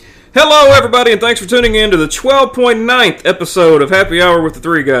Hello, everybody, and thanks for tuning in to the 12.9th episode of Happy Hour with the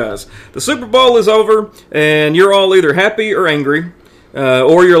Three Guys. The Super Bowl is over, and you're all either happy or angry,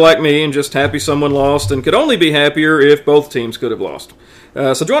 or you're like me and just happy someone lost and could only be happier if both teams could have lost.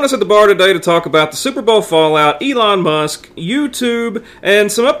 So join us at the bar today to talk about the Super Bowl fallout, Elon Musk, YouTube, and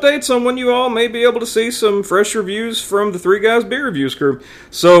some updates on when you all may be able to see some fresh reviews from the Three Guys Beer Reviews crew.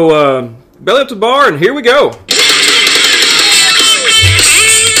 So, belly up to the bar, and here we go.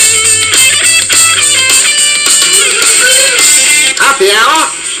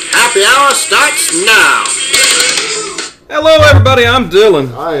 Happy Hour starts now. Hello, everybody. I'm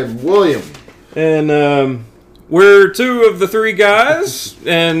Dylan. I am William. And we're two of the three guys.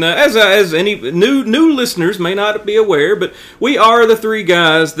 And as any new listeners may not be aware, but we are the three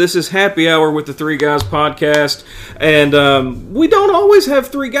guys. This is Happy Hour with the Three Guys podcast. And we don't always have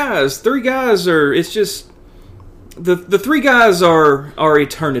three guys. Three guys are, it's just, the three guys are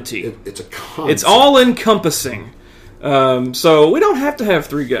eternity. It's a concept. It's all encompassing. So we don't have to have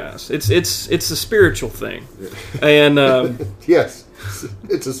three guys. It's a spiritual thing, and yes,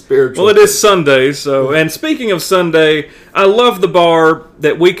 it's a spiritual. Well, it is Sunday. So, and speaking of Sunday, I love the bar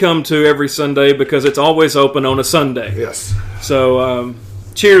that we come to every Sunday because it's always open on a Sunday. Yes. So,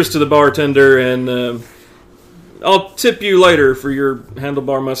 cheers to the bartender, and I'll tip you later for your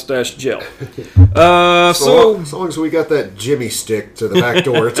handlebar mustache gel. So as long as we got that Jimmy stick to the back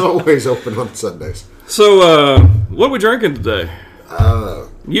door, it's always open on Sundays. So, what are we drinking today?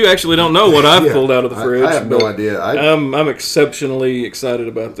 You actually don't know what I've pulled out of the fridge. I have no idea. I'm exceptionally excited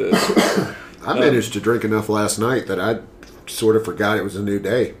about this. I managed to drink enough last night that I sort of forgot it was a new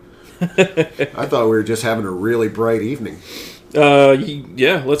day. I thought we were just having a really bright evening.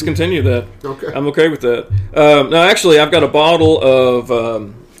 Yeah, let's continue that. Okay. I'm okay with that. Now, actually, I've got a bottle of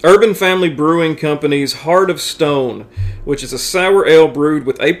Urban Family Brewing Company's Heart of Stone, which is a sour ale brewed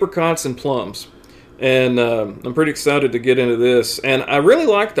with apricots and plums. And I'm pretty excited to get into this. And I really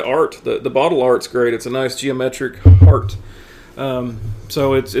like the art. The bottle art's great. It's a nice geometric heart.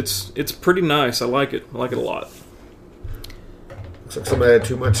 So it's pretty nice. I like it. I like it a lot. Looks like somebody had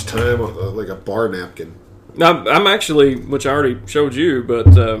too much time on like a bar napkin. I'm actually, which I already showed you, but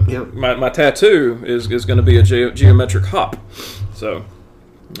my tattoo is going to be a geometric hop. So,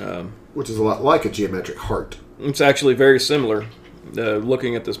 which is a lot like a geometric heart. It's actually very similar,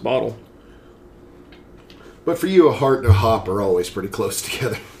 looking at this bottle. But for you, a heart and a hop are always pretty close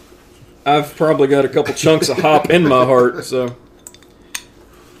together. I've probably got a couple chunks of hop in my heart, so.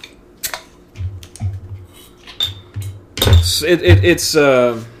 It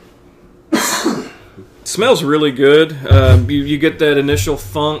smells really good. You get that initial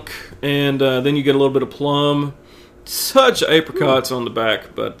funk, and then you get a little bit of plum. Such apricots on the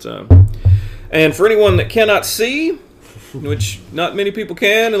back, but and for anyone that cannot see, which not many people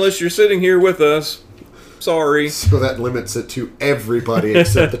can unless you're sitting here with us. Sorry. So that limits it to everybody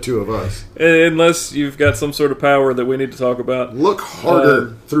except the two of us. Unless you've got some sort of power that we need to talk about. Look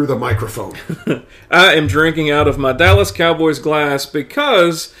harder through the microphone. I am drinking out of my Dallas Cowboys glass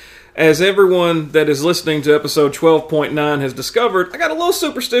because, as everyone that is listening to episode 12.9 has discovered, I got a little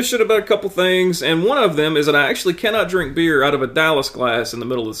superstition about a couple things, and one of them is that I actually cannot drink beer out of a Dallas glass in the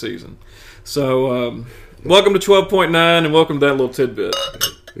middle of the season. So, welcome to 12.9, and welcome to that little tidbit.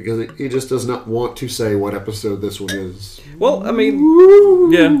 Because he just does not want to say what episode this one is. Well, I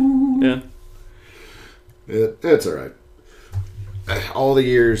mean, yeah. It's all right. All the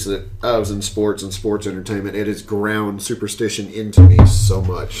years that I was in sports and sports entertainment, it has ground superstition into me so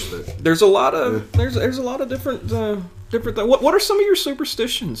much that there's a lot of there's a lot of different things. What are some of your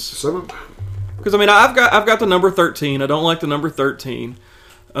superstitions? Because I mean, I've got the number 13. I don't like the number 13.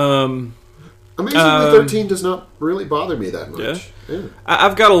 Amazingly, 13 does not really bother me that much. Yeah.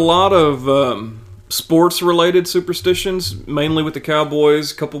 I've got a lot of sports-related superstitions, mainly with the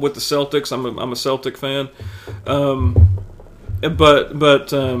Cowboys, coupled with the Celtics. I'm a Celtic fan,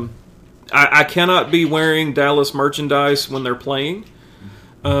 but I cannot be wearing Dallas merchandise when they're playing.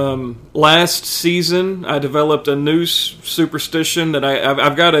 Last season, I developed a new superstition that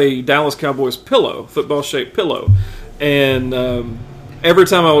I've got a Dallas Cowboys pillow, football-shaped pillow, and every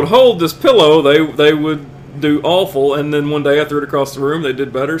time I would hold this pillow, they would do awful, and then one day I threw it across the room, they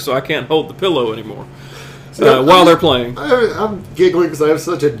did better, so I can't hold the pillow anymore while they're playing. I'm giggling because I have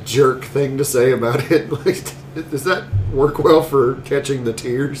such a jerk thing to say about it. Like, does that work well for catching the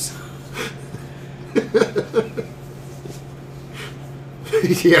tears?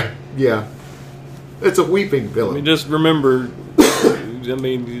 Yeah. It's a weeping pillow. I mean, just remember,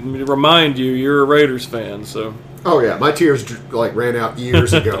 remind you, you're a Raiders fan, so... Oh yeah, my tears ran out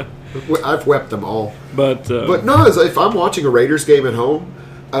years ago. I've wept them all. But no, if I'm watching a Raiders game at home,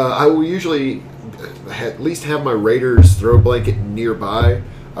 I will usually at least have my Raiders throw blanket nearby.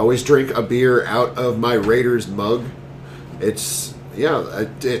 I always drink a beer out of my Raiders mug. It's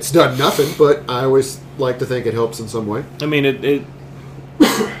done nothing, but I always like to think it helps in some way. I mean,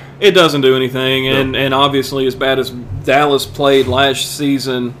 it doesn't do anything, and obviously, as bad as Dallas played last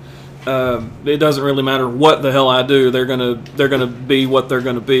season, it doesn't really matter what the hell I do. They're gonna be what they're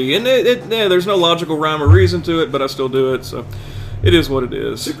gonna be, and there's no logical rhyme or reason to it, but I still do it. So it is what it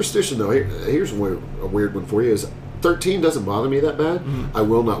is. Superstition, though. Here's a weird one for you: is 13 doesn't bother me that bad. Mm-hmm. I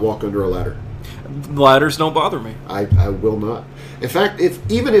will not walk under a ladder. Ladders don't bother me. I will not. In fact,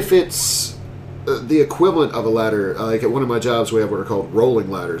 even if it's the equivalent of a ladder, like at one of my jobs, we have what are called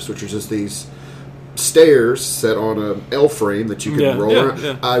rolling ladders, which are just these stairs set on an L frame that you can roll around.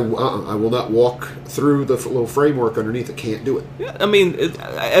 Yeah. I will not walk through the little framework underneath. I can't do it. Yeah, I mean,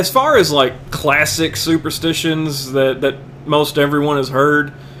 as far as like classic superstitions that most everyone has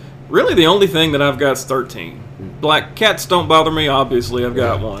heard, really the only thing that I've got is 13. Black cats don't bother me. Obviously, I've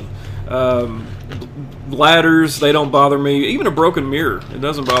got one. Ladders, they don't bother me. Even a broken mirror, it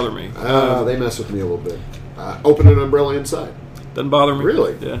doesn't bother me. They mess with me a little bit. Open an umbrella inside. Doesn't bother me.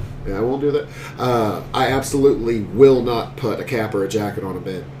 Really? Yeah. Yeah, I won't do that. I absolutely will not put a cap or a jacket on a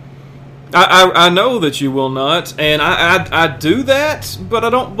bed. I know that you will not, and I do that, but I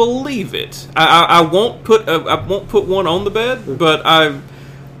don't believe it. I won't put one on the bed, but I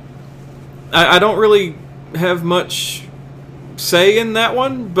don't really have much say in that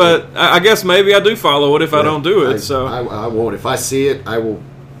one. But I guess maybe I do follow it if I don't do it. I won't. If I see it, I will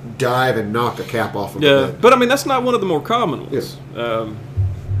dive and knock a cap off of the bed. But I mean that's not one of the more common ones. Yeah.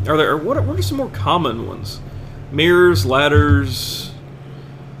 What are some more common ones? Mirrors, ladders.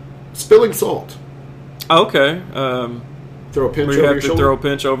 Spilling salt. Okay. Throw a pinch over your shoulder. Throw a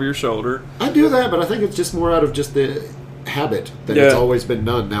pinch over your shoulder. I do that, but I think it's just more out of just the habit that it's always been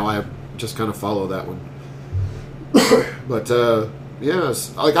done. Now I just kind of follow that one. But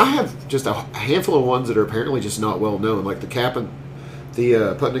yes, like I have just a handful of ones that are apparently just not well known, like the cap and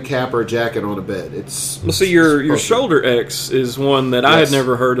putting a cap or a jacket on a bed. Your shoulder X is one that I had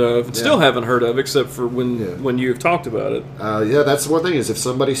never heard of, and still haven't heard of, except for when you've talked about it. That's the one thing is if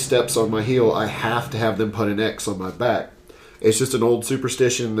somebody steps on my heel, I have to have them put an X on my back. It's just an old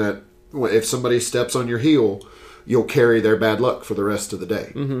superstition that if somebody steps on your heel, you'll carry their bad luck for the rest of the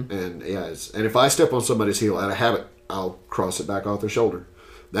day. Mm-hmm. And and if I step on somebody's heel out of habit, I'll cross it back off their shoulder.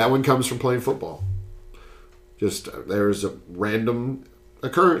 That one comes from playing football. Just there's a random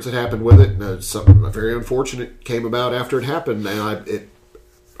occurrence that happened with it, and something very unfortunate came about after it happened, and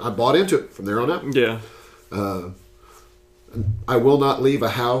I bought into it from there on out. Yeah. I will not leave a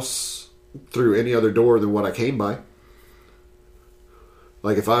house through any other door than what I came by.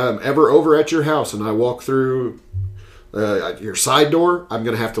 Like if I'm ever over at your house and I walk through your side door, I'm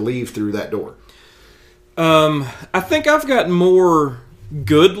going to have to leave through that door. I think I've got more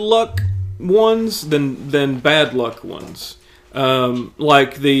good luck ones than bad luck ones.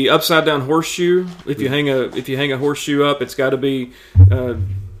 Like the upside down horseshoe. If you hang a horseshoe up, it's got to be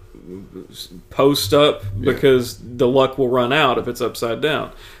post up because the luck will run out if it's upside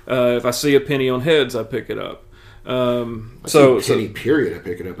down. If I see a penny on heads, I pick it up. Penny period. I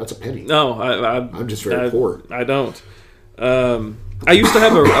pick it up. That's a penny. No, I'm just very poor. I don't. I used to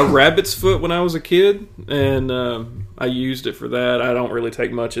have a rabbit's foot when I was a kid, and I used it for that. I don't really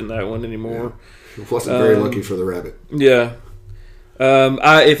take much in that one anymore. Yeah. Wasn't very lucky for the rabbit. Yeah.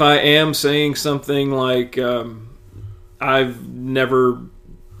 If I am saying something like I've never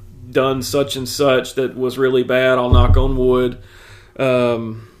done such and such that was really bad, I'll knock on wood.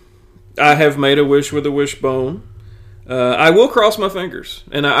 I have made a wish with a wishbone. I will cross my fingers,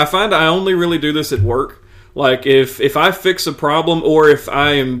 and I find I only really do this at work. Like if I fix a problem or if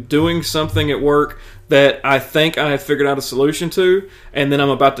I am doing something at work that I think I have figured out a solution to, and then I'm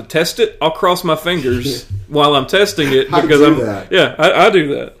about to test it, I'll cross my fingers while I'm testing it because I do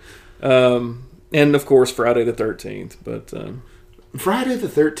that. And of course Friday the 13th, but Friday the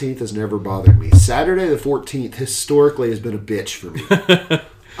 13th has never bothered me. Saturday the 14th historically has been a bitch for me.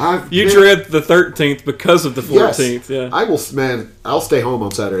 You dread the 13th because of the 14th. Yes. Yeah, I'll stay home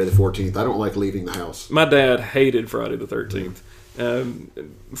on Saturday the 14th. I don't like leaving the house. My dad hated Friday the 13th.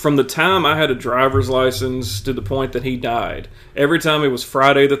 From the time I had a driver's license to the point that he died, every time it was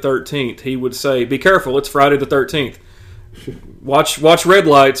Friday the 13th, he would say, "Be careful, it's Friday the 13th. Watch red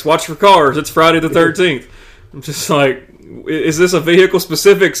lights, watch for cars, it's Friday the 13th." I'm just like, is this a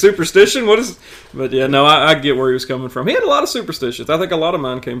vehicle-specific superstition? What is? But yeah, no, I get where he was coming from. He had a lot of superstitions. I think a lot of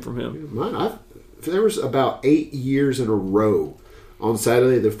mine came from him. There was about 8 years in a row on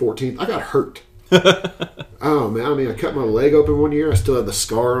Saturday the 14th. I got hurt. Oh, man. I mean, I cut my leg open one year. I still had the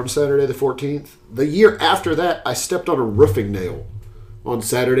scar on Saturday the 14th. The year after that, I stepped on a roofing nail on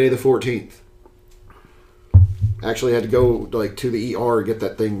Saturday the 14th. Actually, had to go to the ER and get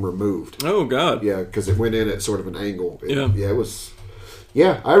that thing removed. Oh, God. Yeah, because it went in at sort of an angle. Yeah, it was.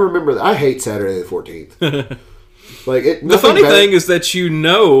 Yeah, I remember that. I hate Saturday the 14th. The funny thing is that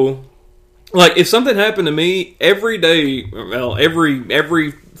if something happened to me every day, well,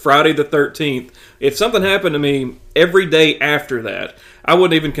 every Friday the 13th, if something happened to me every day after that, I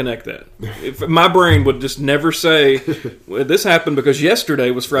wouldn't even connect that. If my brain would just never say, well, this happened because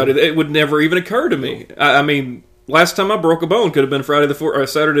yesterday was Friday. It would never even occur to me. I mean, last time I broke a bone could have been Saturday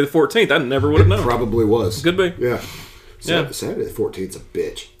the 14th. I never would have known. Probably was. Could be. Yeah. Saturday the 14th is a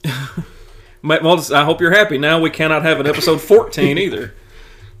bitch. Well, I hope you're happy. Now we cannot have an episode 14 either.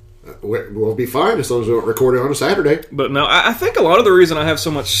 We'll be fine as long as we don't record it on a Saturday. But no, I think a lot of the reason I have so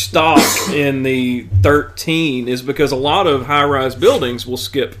much stock in the 13 is because a lot of high-rise buildings will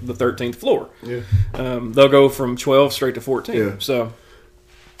skip the 13th floor. Yeah. They'll go from 12 straight to 14. Yeah. So,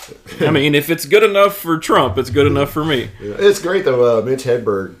 I mean, if it's good enough for Trump, it's good enough for me. Yeah. It's great, though. Mitch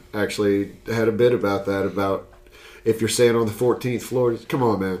Hedberg actually had a bit about that, about if you're staying on the 14th floor. Come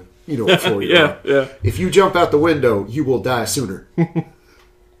on, man. You know what floor you're on. Yeah. If you jump out the window, you will die sooner.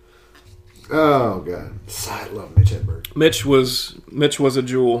 Oh, God. I love Mitch Hedberg. Mitch was a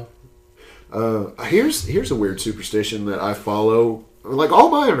jewel. Here's a weird superstition that I follow. All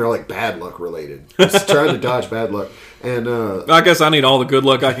mine are bad luck related. Just trying to dodge bad luck. And I guess I need all the good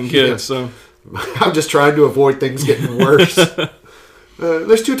luck I can get. Yeah. So I'm just trying to avoid things getting worse.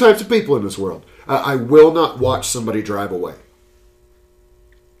 There's two types of people in this world. I will not watch somebody drive away.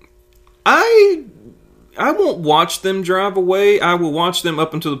 I won't watch them drive away. I will watch them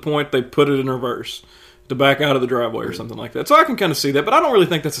up until the point they put it in reverse to back out of the driveway or something like that. So I can kind of see that, but I don't really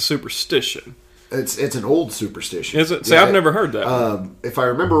think that's a superstition. It's an old superstition. Is it? See, I've never heard that. If I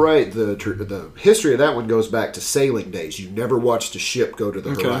remember right, the history of that one goes back to sailing days. You never watched a ship go to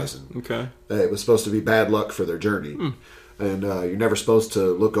the horizon. Okay. It was supposed to be bad luck for their journey. And you're never supposed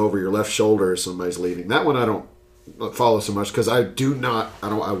to look over your left shoulder as somebody's leaving. That one I don't follow so much because I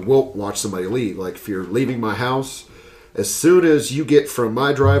won't watch somebody leave. Like if you're leaving my house, as soon as you get from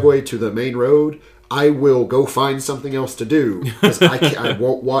my driveway to the main road, I will go find something else to do because I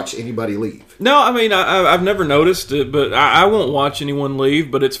won't watch anybody leave. No, I mean I've never noticed it, but I won't watch anyone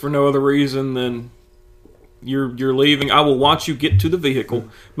leave. But it's for no other reason than you're leaving. I will watch you get to the vehicle,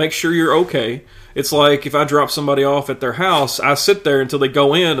 make sure you're okay. It's like if I drop somebody off at their house, I sit there until they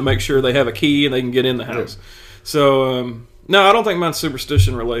go in to make sure they have a key and they can get in the house. Yeah. So, no, I don't think mine's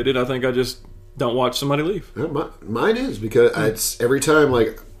superstition related. I think I just don't watch somebody leave. Yeah, mine is because it's every time,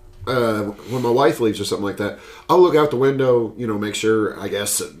 when my wife leaves or something like that, I'll look out the window, make sure, I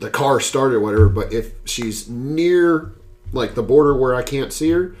guess, the car started or whatever. But if she's near, the border where I can't see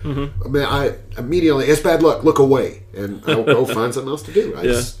her, I immediately, it's bad luck, look away. And I'll go find something else to do. I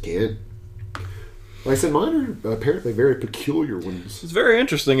just can't. Like I said, mine are apparently very peculiar ones. It's very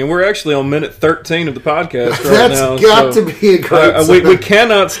interesting, and we're actually on minute 13 of the podcast right That's now. That's got to be a great we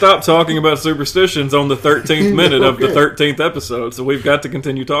cannot stop talking about superstitions on the 13th minute of the 13th episode, so we've got to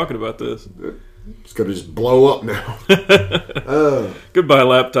continue talking about this. It's going to just blow up now. Goodbye,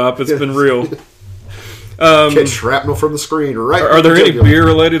 laptop. It's been real. Get shrapnel from the screen, right? Are there any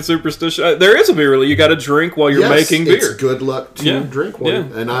beer-related superstitions? There is a beer-related. You got to drink while you're making beer. It's good luck to drink one.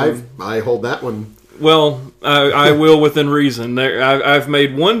 Yeah. And I hold that one. Well, I will within reason. I've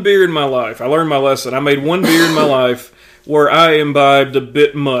made one beer in my life. I learned my lesson. I made one beer in my life where I imbibed a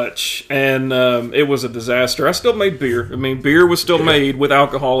bit much, and it was a disaster. I still made beer. I mean, beer was still made with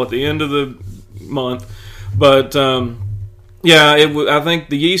alcohol at the end of the month. But, I think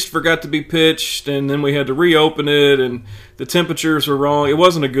the yeast forgot to be pitched, and then we had to reopen it, and the temperatures were wrong. It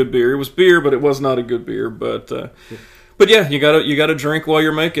wasn't a good beer. It was beer, but it was not a good beer. But yeah, you gotta drink while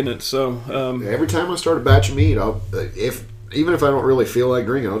you're making it. So every time I start a batch of meat, even if I don't really feel like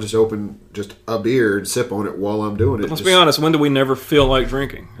drinking, I'll just open just a beer and sip on it while I'm doing it. Let's be honest. When do we never feel like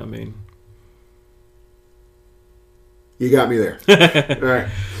drinking? I mean, you got me there. All right.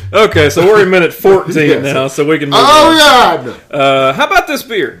 Okay, so we're in minute 14 now, so we can move on. God! How about this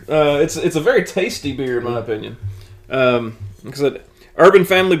beer? It's a very tasty beer, in my opinion. Because Urban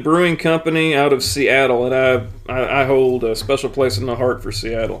Family Brewing Company out of Seattle, and I hold a special place in my heart for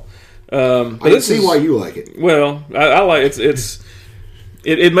Seattle. I can see why you like it. Well, I like it's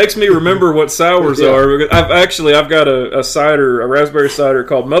It makes me remember what sours Yeah. are. I've got a cider, a raspberry cider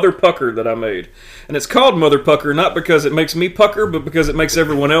called Mother Pucker that I made, and it's called Mother Pucker not because it makes me pucker, but because it makes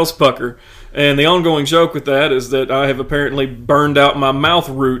everyone else pucker. And the ongoing joke with that is that I have apparently burned out my mouth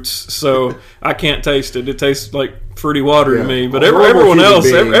roots, so I can't taste it. It tastes like fruity water to Yeah. me. But Normal everyone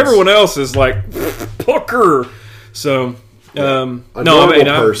human else is like pucker. So. A No, normal I mean,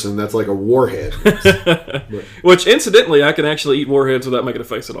 person, that's like a warhead. which incidentally, I can actually eat warheads without making a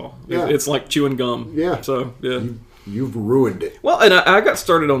face at all. Yeah. It's like chewing gum. Yeah. So yeah. You've ruined it. Well, and I got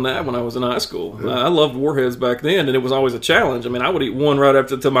started on that when I was in high school. I loved warheads back then, and it was always a challenge. I mean, I would eat one right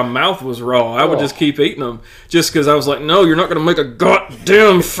after till my mouth was raw. I would just keep eating them just because I was like, no, you're not going to make a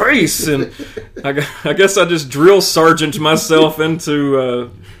goddamn face. And I guess I just drill sergeant myself into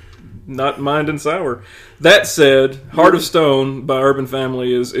not minding sour. That said, Heart of Stone by Urban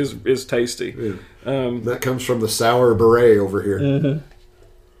Family is tasty. Yeah. That comes from the sour beret over here. Mm-hmm.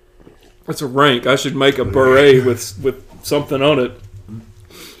 That's a rank. I should make a beret with something on it.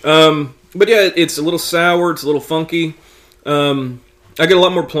 But yeah, it's a little sour. It's a little funky. I get a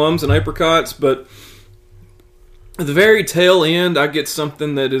lot more plums and apricots, but at the very tail end, I get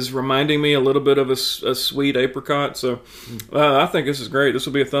something that is reminding me a little bit of a sweet apricot. So I think this is great. This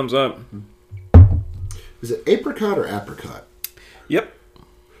will be a thumbs up. Is it apricot or apricot? Yep.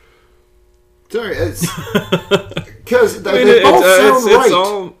 Sorry, it's because they both sound right. It's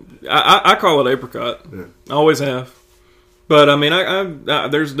all, I call it apricot. Yeah. I always have. But I mean,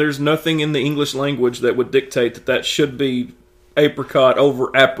 there's nothing in the English language that would dictate that should be apricot over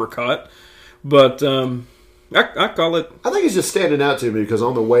apricot. But I call it. I think it's just standing out to me because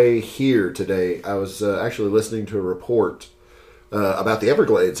on the way here today, I was actually listening to a report about the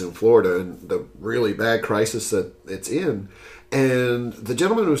Everglades in Florida and the really bad crisis that it's in. And the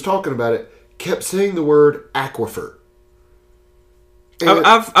gentleman who was talking about it kept saying the word aquifer. And,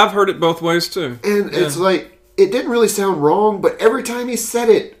 I've heard it both ways too. and it's like, it didn't really sound wrong, but every time he said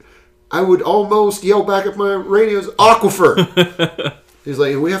it, I would almost yell back at my radios, aquifer. He's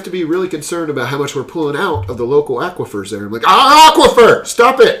like, and we have to be really concerned about how much we're pulling out of the local aquifers there. I'm like, aquifer!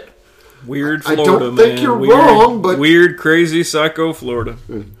 Stop it! Weird I Florida, don't think man. you're Weird, wrong, but... Weird, crazy, psycho Florida.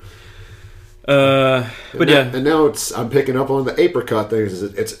 But yeah. And now I'm picking up on the apricot thing.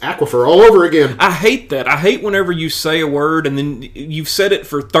 It's aquifer all over again. I hate that. I hate whenever you say a word and then you've said it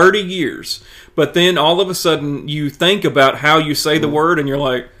for 30 years, but then all of a sudden you think about how you say the word and you're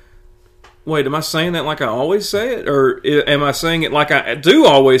like, wait, am I saying that like I always say it? Or am I saying it like I do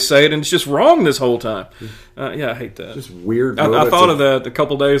always say it and it's just wrong this whole time? Yeah, I hate that. Just weird I thought of that a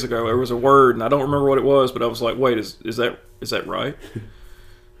couple days ago. There was a word, and I don't remember what it was, but I was like, wait, is that right?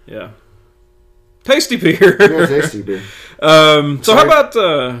 Yeah. Tasty beer. Yeah, tasty beer. So how about...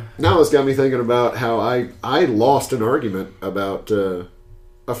 Now it's got me thinking about how I lost an argument about a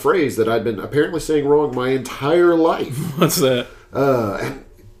phrase that I'd been apparently saying wrong my entire life. what's that?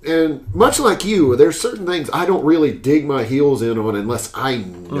 And much like you, there's certain things I don't really dig my heels in on unless I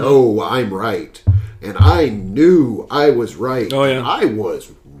know I'm right. And I knew I was right. Oh, yeah. And I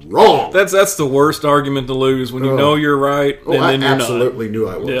was wrong. That's the worst argument to lose, when you know you're right and then I you're absolutely knew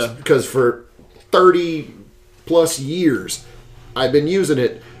I was. Yeah. Because for 30 plus years, I've been using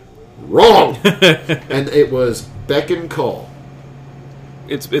it wrong. And it was beck and call.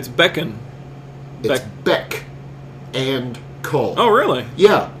 It's beckon. It's beck and call. Oh, really?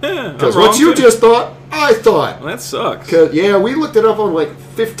 Yeah. Yeah, Because I'm what wrong, you too. just thought, I thought. Well, that sucks. Yeah, we looked it up on like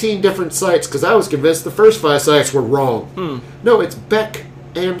 15 different sites because I was convinced the first 5 sites were wrong. No, it's beck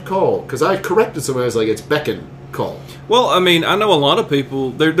and call. Because I corrected somebody. I was like, it's beckon call. Well, I mean, I know a lot of people.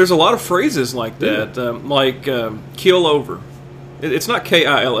 There's a lot of phrases like that, like keel over. It's not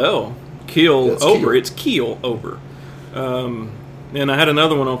Kill. Keel That's over. keel. It's keel over. And I had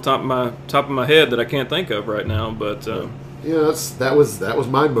another one on top of my head that I can't think of right now, but. Yeah, that was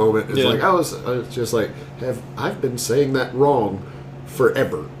my moment. It's Yeah. like I was just like, I've been saying that wrong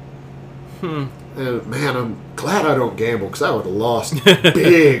forever. And man, I'm glad I don't gamble because I would have lost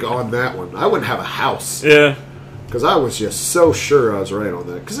big on that one. I wouldn't have a house Yeah. because I was just so sure I was right on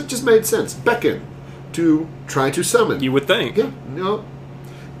that because it just made sense. Beckon, to try to summon. You would think. Yeah,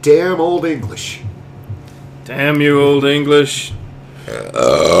 damn old English. Damn you, old English.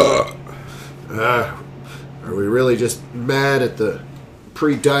 Are we really just mad at the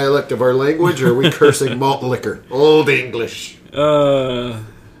pre-dialect of our language, or are we cursing malt liquor? Old English.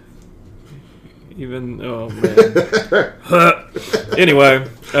 Even, oh man. Anyway.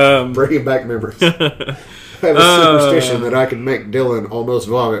 Bringing back memories. I have a superstition that I can make Dylan almost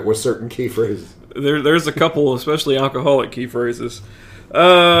vomit with certain key phrases. There's a couple, especially alcoholic key phrases.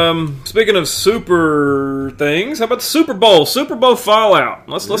 Speaking of super things, how about the Super Bowl? Super Bowl fallout.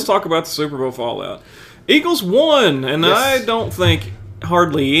 Let's talk about the Super Bowl fallout. Eagles won, and Yes. I don't think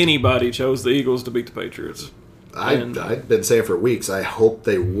hardly anybody chose the Eagles to beat the Patriots. I've been saying for weeks, I hope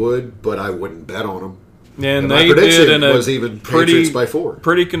they would, but I wouldn't bet on them. And my they prediction did in a was even Patriots by 4.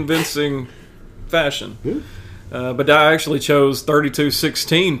 pretty convincing fashion. Yeah. But I actually chose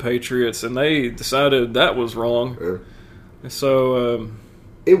 32-16 Patriots, and they decided that was wrong. Yeah. So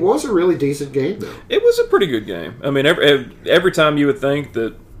It was a really decent game, though. it was a pretty good game. I mean, every time you would think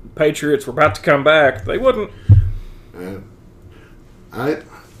that Patriots were about to come back, they wouldn't. Like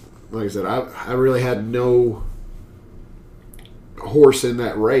I said, I really had no horse in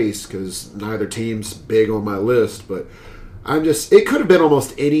that race because neither team's big on my list, but it could have been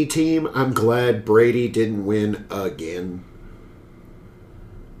almost any team. I'm glad Brady didn't win again.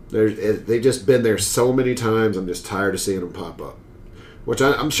 They've just been there so many times. I'm just tired of seeing them pop up. Which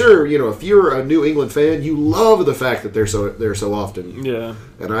I'm sure, if you're a New England fan, you love the fact that they're so often. Yeah.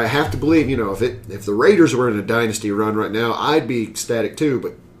 And I have to believe, if the Raiders were in a dynasty run right now, I'd be ecstatic too.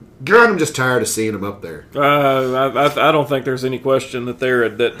 But God, I'm just tired of seeing them up there. I don't think there's any question that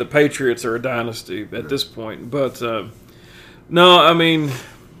that the Patriots are a dynasty at this point. But no, I mean,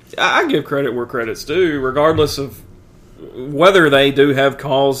 I give credit where credit's due, regardless of whether they do have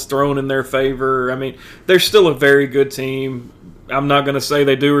calls thrown in their favor. I mean, they're still a very good team. I'm not going to say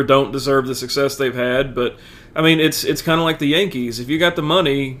they do or don't deserve the success they've had, but I mean, it's kind of like the Yankees. If you got the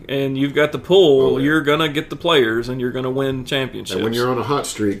money and you've got the pull, you're going to get the players and you're going to win championships. And when you're on a hot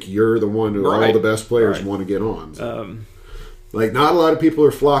streak, you're the one who all the best players want to get on. So. Like, not a lot of people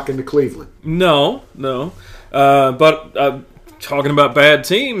are flocking to Cleveland. No. But talking about bad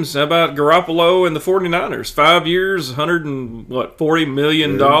teams, how about Garoppolo and the 49ers? 5 years, $140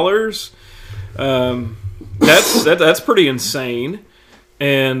 million. That's pretty insane.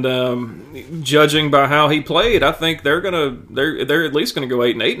 And judging by how he played, I think they're at least gonna go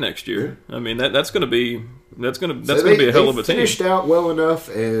 8-8 next year. I mean that's gonna be a hell of a team. Finished out well enough,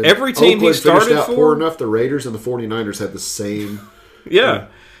 and every team Oakland he started finished out for poor enough. The Raiders and the 49ers had the same. Yeah,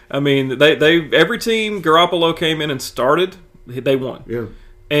 I mean they every team Garoppolo came in and started, they won. Yeah.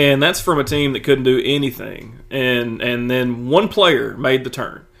 And that's from a team that couldn't do anything, and then one player made the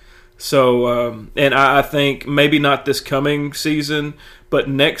turn. So, and I think maybe not this coming season, but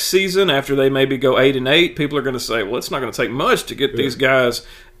next season, after they maybe go 8-8, people are going to say, well, it's not going to take much to get these guys.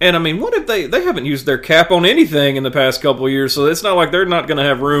 And I mean, what if they haven't used their cap on anything in the past couple of years, so it's not like they're not going to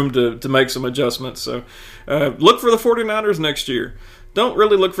have room to make some adjustments. So look for the 49ers next year. Don't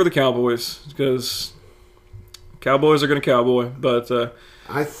really look for the Cowboys, because Cowboys are going to cowboy. But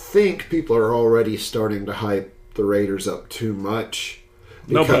I think people are already starting to hype the Raiders up too much.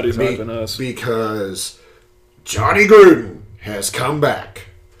 Nobody's hyping us. Because Johnny Gruden has come back.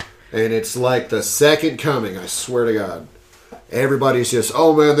 And it's like the second coming, I swear to God. Everybody's just,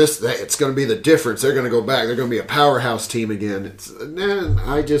 oh man, it's going to be the difference. They're going to go back. They're going to be a powerhouse team again. We're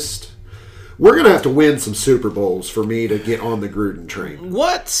going to have to win some Super Bowls for me to get on the Gruden train.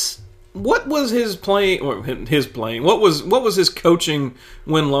 What was his playing? What was his coaching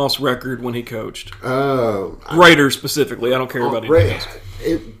win-loss record when he coached? Raiders specifically. I don't care about anything else.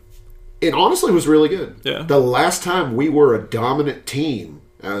 It honestly was really good. Yeah. The last time we were a dominant team,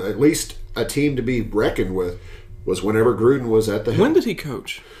 at least a team to be reckoned with, was whenever Gruden was at the helm. When did he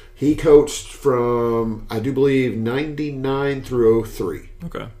coach? He coached from, I do believe, 99 through 03.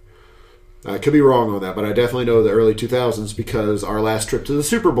 Okay. I could be wrong on that, but I definitely know the early 2000s because our last trip to the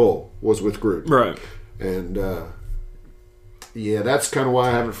Super Bowl was with Gruden. Right. And, that's kind of why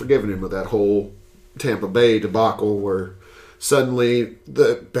I haven't forgiven him of that whole Tampa Bay debacle where suddenly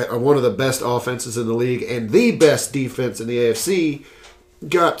one of the best offenses in the league and the best defense in the AFC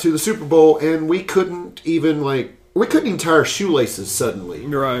got to the Super Bowl, and we couldn't even tie our shoelaces suddenly.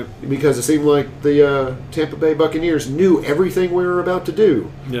 Right. Because it seemed like the Tampa Bay Buccaneers knew everything we were about to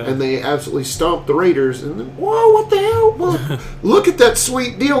do. Yeah. And they absolutely stomped the Raiders. And then, whoa, what the hell? Well, look at that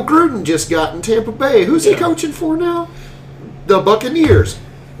sweet deal Gruden just got in Tampa Bay. Who's he coaching for now? The Buccaneers.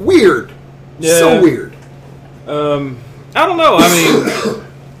 Weird. Yeah. So weird. I don't know. I mean,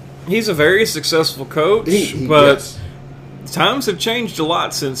 he's a very successful coach, but yes. Times have changed a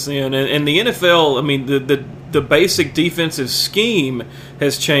lot since then. And the NFL, I mean, the basic defensive scheme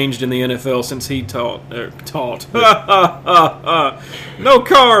has changed in the NFL since he taught. No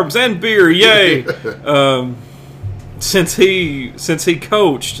carbs and beer, yay! Since he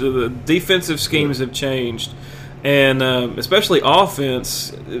coached, the defensive schemes have changed, and especially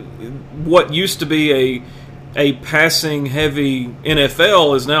offense. What used to be a passing heavy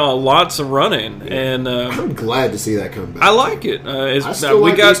NFL is now lots of running, and I'm glad to see that come back. I like it. I still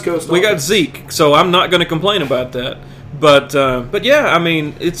like East Coast we got offense. Zeke, so I'm not going to complain about that. But yeah, I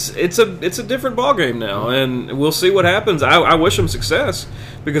mean it's a different ballgame now, and we'll see what happens. I wish them success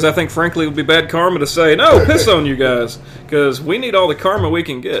because I think frankly it would be bad karma to say no, piss on you guys, because we need all the karma we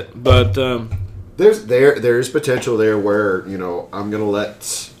can get. But there's potential there where I'm going to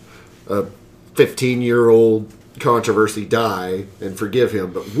let a 15-year-old controversy die and forgive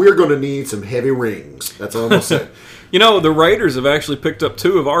him, but we're going to need some heavy rings. That's all I'm going to say. The Raiders have actually picked up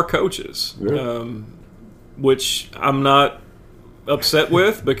 2 of our coaches. Yeah. Which I'm not upset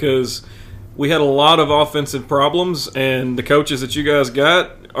with because we had a lot of offensive problems, and the coaches that you guys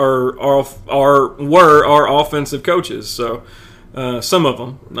got were our offensive coaches. So some of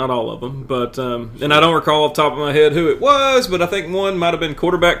them, not all of them, but and I don't recall off the top of my head who it was, but I think one might have been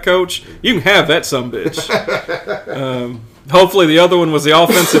quarterback coach. You can have that sumbitch. Hopefully the other one was the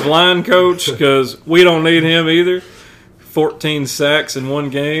offensive line coach because we don't need him either. 14 sacks in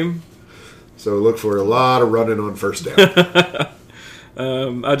one game. So look for a lot of running on first down.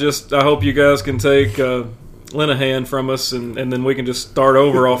 I hope you guys can take Linehan from us, and then we can just start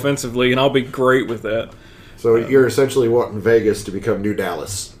over offensively, and I'll be great with that. So you're essentially wanting Vegas to become New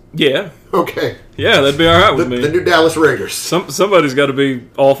Dallas. Yeah. Okay. Yeah, that'd be all right with me. The New Dallas Raiders. Somebody's got to be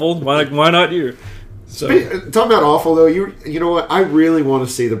awful. Why not you? So. Talking about awful, though, you know what? I really want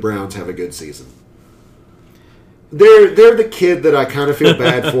to see the Browns have a good season. They're the kid that I kind of feel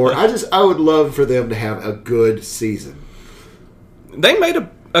bad for. I would love for them to have a good season. They made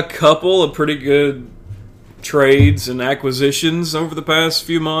a couple of pretty good trades and acquisitions over the past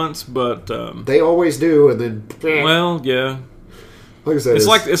few months, but they always do, and then well, yeah. Like I said,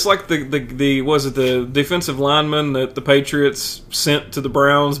 it's like the defensive lineman that the Patriots sent to the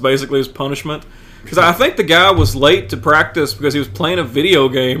Browns basically as punishment. Because I think the guy was late to practice because he was playing a video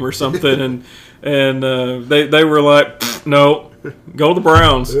game or something, and they were like, no, go to the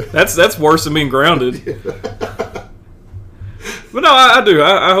Browns. That's worse than being grounded. But no, I do.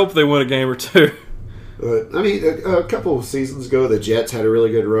 I hope they win a game or two. I mean, a couple of seasons ago, the Jets had a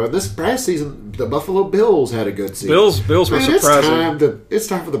really good run. This past season, the Buffalo Bills had a good season. Bills were surprising. It's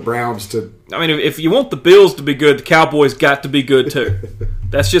time for the Browns to... I mean, if you want the Bills to be good, the Cowboys got to be good too.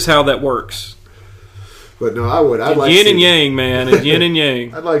 That's just how that works. But no, I'd like yin and yang, man. It's yin and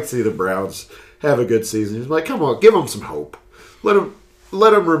yang. I'd like to see the Browns have a good season. Just like, come on, give them some hope. Let them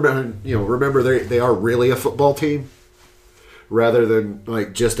remember they are really a football team, rather than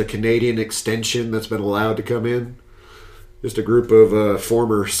like just a Canadian extension that's been allowed to come in. Just a group of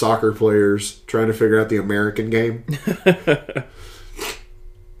former soccer players trying to figure out the American game.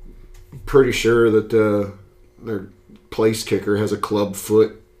 Pretty sure that their place kicker has a club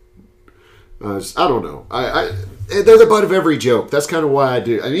foot. I don't know. They're the butt of every joke. That's kind of why I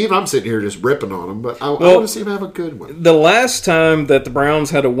do. I mean, even I'm sitting here just ripping on them, but I want to see them have a good one. The last time that the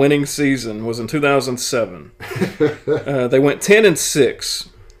Browns had a winning season was in 2007. They went 10-6.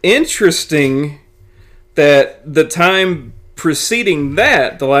 Interesting that the time preceding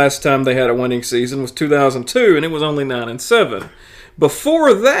that, the last time they had a winning season was 2002, and it was only 9-7.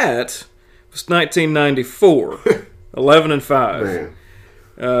 Before that was 1994, 11-5. Man.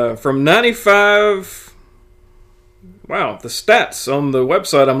 From 95, wow, the stats on the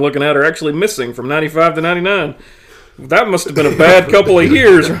website I'm looking at are actually missing from 95 to 99. That must have been a bad couple of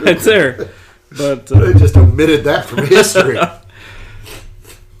years right there. But they just omitted that from history.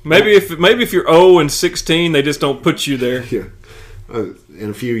 maybe if you're 0-16, they just don't put you there. Yeah.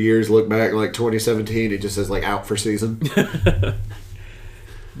 In a few years, look back like 2017, it just says like out for season.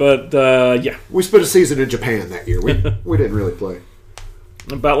 But yeah, we spent a season in Japan that year. We didn't really play.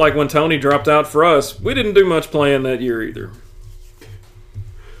 About like when Tony dropped out for us, we didn't do much playing that year either.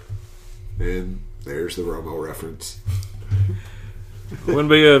 And there's the Romo reference. Wouldn't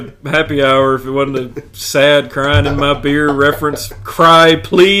be a happy hour if it wasn't a sad crying in my beer reference.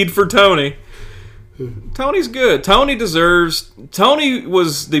 Plead for Tony. Tony's good. Tony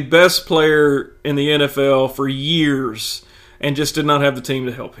was the best player in the NFL for years and just did not have the team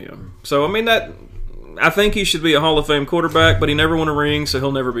to help him. So, I mean, I think he should be a Hall of Fame quarterback, but he never won a ring, so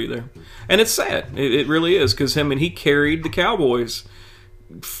he'll never be there. And it's sad. It really is, because he carried the Cowboys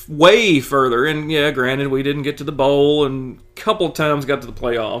way further. And, yeah, granted, we didn't get to the bowl and a couple of times got to the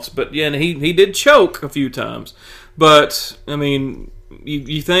playoffs. But, yeah, and he did choke a few times. But, I mean,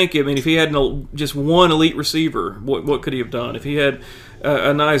 you think, if he had just one elite receiver, what could he have done? If he had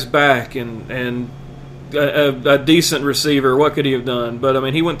a nice back and a decent receiver, what could he have done? But I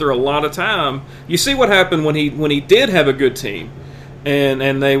mean, he went through a lot of time. You see what happened when he did have a good team.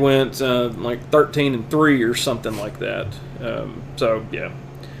 and they went like 13-3 or something like that. So yeah.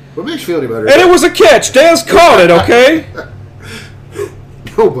 What makes you feel any better? And it was a catch. Dez caught it. Okay.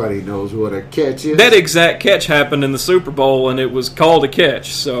 Nobody knows what a catch is. That exact catch happened in the Super Bowl, and it was called a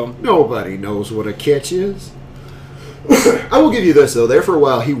catch. So Nobody knows what a catch is. I will give you this, though. There for a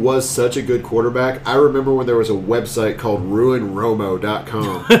while, he was such a good quarterback. I remember when there was a website called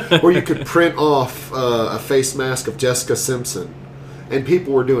RuinRomo.com where you could print off a face mask of Jessica Simpson. And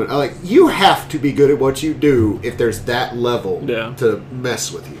people were doing it. Like, you have to be good at what you do if there's that level to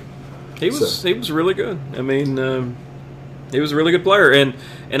mess with you. He was really good. I mean, he was a really good player, and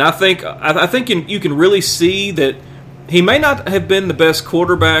I think you can really see that he may not have been the best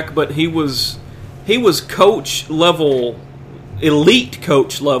quarterback, but he was coach level, elite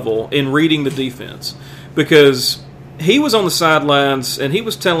coach level in reading the defense, because he was on the sidelines and he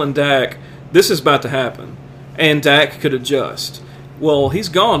was telling Dak, this is about to happen, and Dak could adjust. Well, he's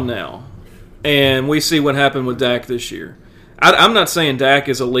gone now, and we see what happened with Dak this year. I'm not saying Dak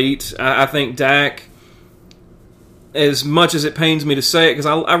is elite. I think Dak, as much as it pains me to say it, because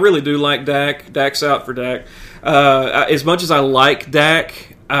I really do like Dak. Dak's out for Dak. As much as I like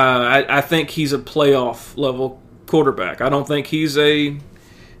Dak, I think he's a playoff level quarterback. I don't think he's a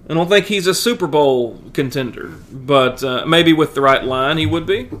Super Bowl contender, but maybe with the right line he would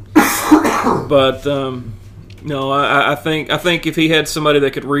be. But no, I think if he had somebody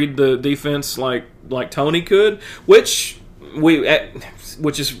that could read the defense like Tony could, which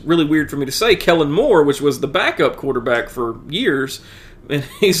is really weird for me to say, Kellen Moore, which was the backup quarterback for years, and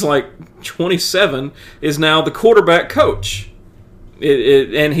he's like 27, is now the quarterback coach.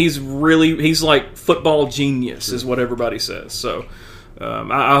 And he's like football genius, is what everybody says. So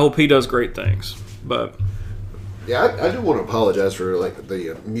I hope he does great things. But yeah, I do want to apologize for like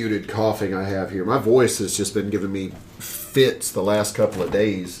the muted coughing I have here. My voice has just been giving me fits the last couple of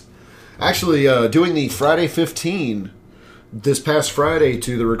days. Actually, doing the Friday 15 this past Friday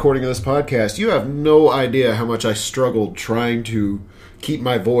to the recording of this podcast, you have no idea how much I struggled trying to keep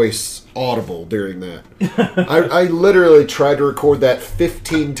my voice audible during that. I literally tried to record that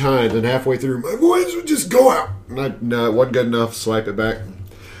 15 times, and halfway through, my voice would just go out. No, it wasn't good enough. Swipe it back.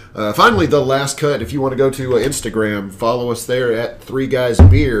 Finally, the last cut. If you want to go to Instagram, follow us there at 3 Guys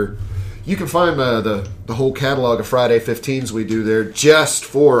Beer. You can find the whole catalog of Friday 15s we do there just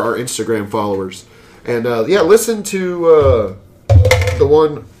for our Instagram followers. And listen to the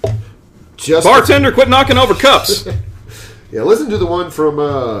one just bartender, quit knocking over cups. Yeah, listen to the one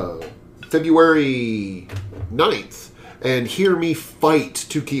from February 9th and hear me fight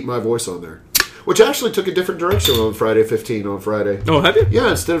to keep my voice on there. Which actually took a different direction on Friday 15 on Friday. Oh, have you? Yeah,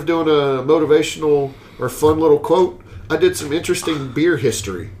 instead of doing a motivational or fun little quote, I did some interesting beer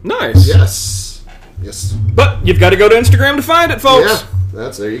history. Nice. Yes. But you've got to go to Instagram to find it, folks. Yeah,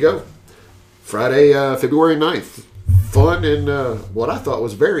 there you go. Friday, February 9th. Fun and what I thought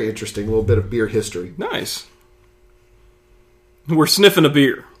was very interesting, a little bit of beer history. Nice. We're sniffing a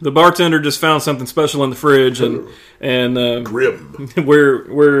beer. The bartender just found something special in the fridge, and Grim.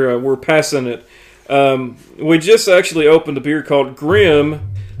 We're passing it. We just actually opened a beer called Grim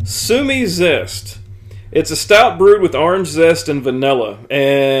Sumi Zest. It's a stout brewed with orange zest and vanilla,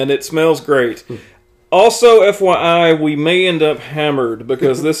 and it smells great. Also, FYI, we may end up hammered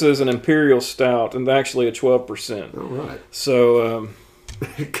because this is an imperial stout and actually a 12%. All right. So,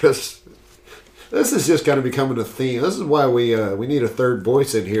 because this is just kind of becoming a theme. This is why we need a third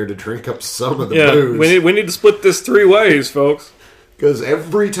voice in here to drink up some of the booze. we need to split this 3 ways, folks. Because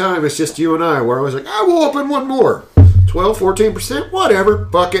every time it's just you and I, we're always like, we'll open one more. 12, 14%, whatever.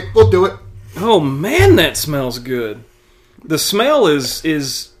 Fuck it, we'll do it. Oh, man, that smells good. The smell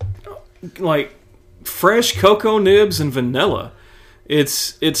is like fresh cocoa nibs and vanilla.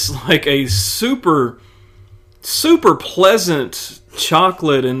 It's like a super pleasant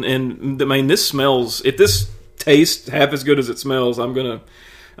chocolate, and I mean, this smells. If this tastes half as good as it smells, I'm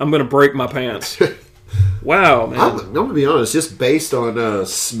gonna break my pants. Wow, man! I'm gonna be honest. Just based on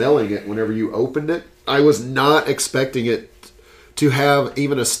smelling it, whenever you opened it, I was not expecting it to have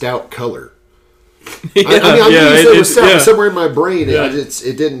even a stout color. I knew it was stout somewhere in my brain. Yeah.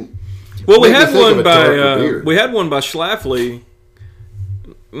 It didn't. Well, we had one by Schlafly.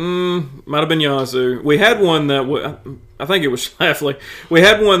 Might have been Yazoo. We had one that I think it was Schlafly. We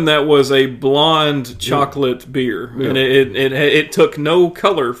had one that was a blonde chocolate beer, and it took no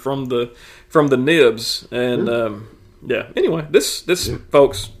color from the nibs. And anyway, this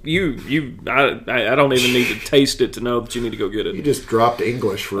folks, I don't even need to taste it to know that you need to go get it. You just dropped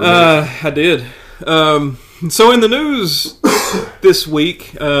English for a minute. I did. So in the news this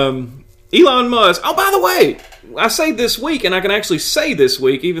week, Elon Musk. Oh, by the way, I say this week, and I can actually say this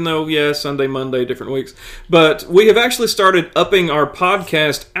week, even though, yeah, Sunday, Monday, different weeks. But we have actually started upping our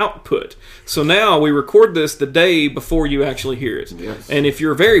podcast output. So now we record this the day before you actually hear it. Yes. And if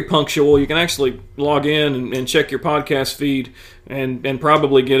you're very punctual, you can actually log in and check your podcast feed and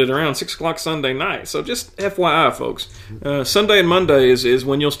probably get it around 6 o'clock Sunday night. So just FYI, folks. Sunday and Monday is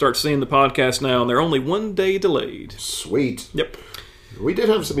when you'll start seeing the podcast now, and they're only one day delayed. Sweet. Yep. We did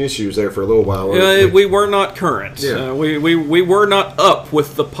have some issues there for a little while. We were not current. Yeah. We were not up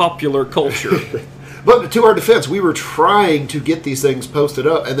with the popular culture. But to our defense, we were trying to get these things posted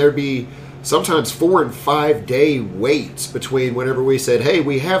up, and there'd be sometimes 4 and 5 day waits between whenever we said, hey,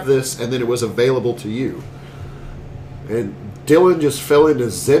 we have this, and then it was available to you. And Dylan just fell into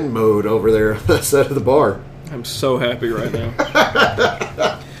Zen mode over there on that side of the bar. I'm so happy right now.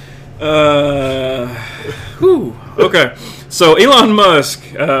 Whew. Okay. So Elon Musk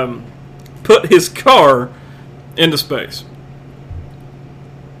put his car into space.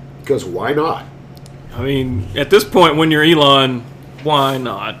 Because why not? I mean, at this point, when you're Elon, why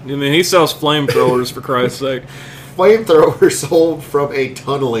not? I mean, he sells flamethrowers, for Christ's sake. Flamethrower sold from a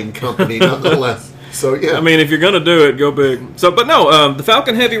tunneling company, nonetheless. So, yeah. I mean, if you're going to do it, go big. So, but no, the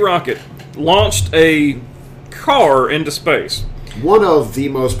Falcon Heavy rocket launched a car into space. One of the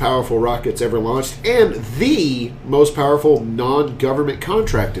most powerful rockets ever launched, and the most powerful non-government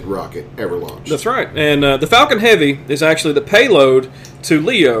contracted rocket ever launched. That's right. And the Falcon Heavy is actually the payload to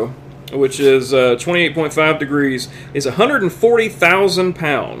LEO, which is 28.5 degrees, is 140,000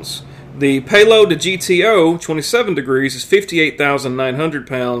 pounds. The payload to GTO, 27 degrees, is 58,900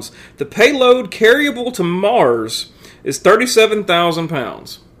 pounds. The payload carryable to Mars is 37,000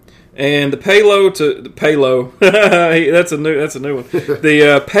 pounds. And the payload to that's a new one.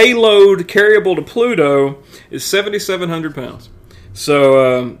 The payload carryable to Pluto is 7,700 pounds.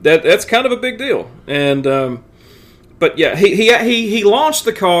 So that's kind of a big deal. And but yeah, he launched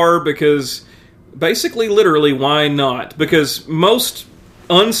the car because basically, literally, why not? Because most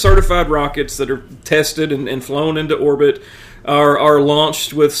uncertified rockets that are tested and flown into orbit are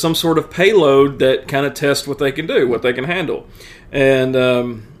launched with some sort of payload that kind of tests what they can do, what they can handle, and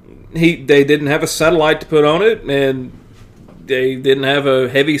they didn't have a satellite to put on it, and they didn't have a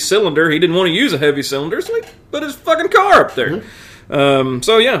heavy cylinder. He didn't want to use a heavy cylinder, so he put his fucking car up there. Mm-hmm.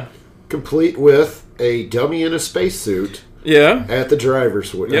 So yeah, complete with a dummy in a spacesuit. Yeah, at the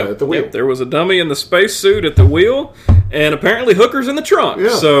driver's at the wheel. Yep. There was a dummy in the spacesuit at the wheel, and apparently hookers in the trunk.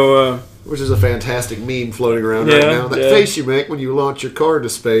 Yeah. So, which is a fantastic meme floating around right now. That face you make when you launch your car into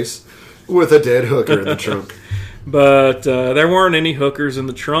space with a dead hooker in the trunk. But there weren't any hookers in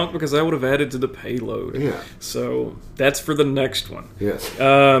the trunk because that would have added to the payload. Yeah. So that's for the next one. Yes.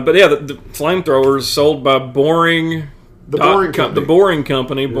 But yeah, the flamethrowers sold by Boring. The Boring Company. The Boring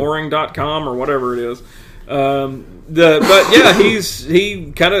Company, yeah. Boring.com or whatever it is. But yeah,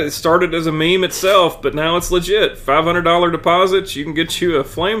 he kind of started as a meme itself, but now it's legit. $500 deposits, you can get you a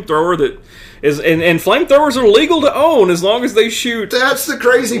flamethrower that is, and flamethrowers are legal to own as long as they shoot. That's the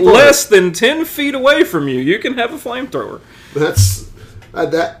crazy part. Less than 10 feet away from you. You can have a flamethrower. That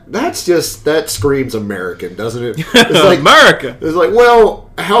screams American, doesn't it? It's like America. It's like, well,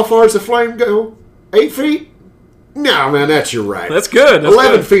 how far does the flame go? 8 feet? No, man, that's your right. That's good.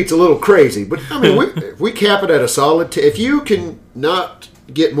 11 feet's a little crazy, but I mean, if we cap it at a solid. If you can not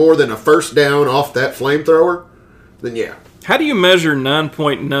get more than a first down off that flamethrower, then yeah. How do you measure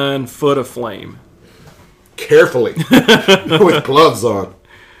 9.9 foot of flame? Carefully, with gloves on.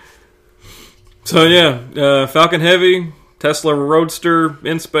 So yeah, Falcon Heavy, Tesla Roadster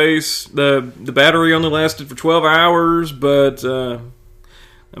in space. The battery only lasted for 12 hours, but.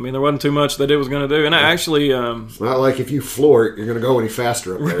 I mean, there wasn't too much that it was going to do. And I actually... it's not like if you floor it, you're going to go any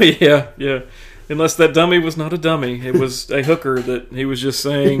faster up there. Yeah. Unless that dummy was not a dummy. It was a hooker that he was just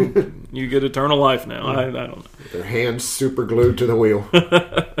saying, you get eternal life now. I don't know. Their hands super glued to the wheel.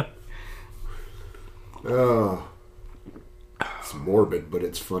 Oh. It's morbid, but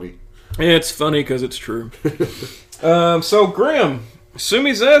it's funny. It's funny because it's true. So, Grim,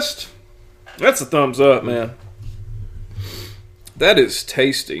 Sumi Zest, that's a thumbs up, man. That is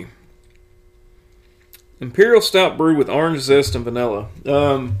tasty. Imperial Stout brewed with orange zest and vanilla.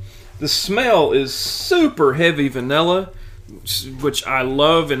 The smell is super heavy vanilla, which I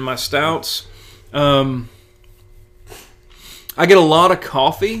love in my stouts. I get a lot of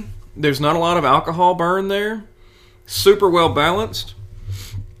coffee. There's not a lot of alcohol burn there. Super well balanced.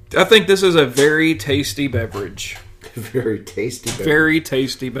 I think this is a very tasty beverage. Very tasty beverage. Very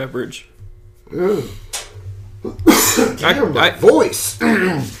tasty beverage. My voice.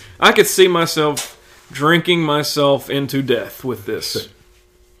 I could see myself drinking myself into death with this.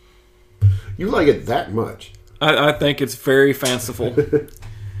 You like it that much? I think it's very fanciful.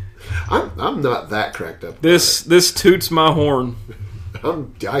 I'm not that cracked up. This toots my horn.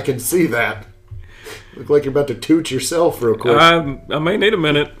 I can see that. Look like you're about to toot yourself real quick. I may need a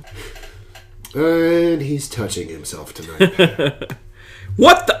minute. And he's touching himself tonight.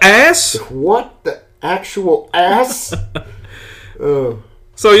 What the ass? What the actual ass? Oh.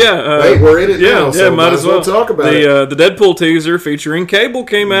 So yeah, hey, we're in it now. So might as well talk about it. The Deadpool teaser featuring Cable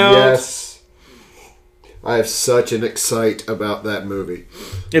came out. Yes, I have such an excite about that movie.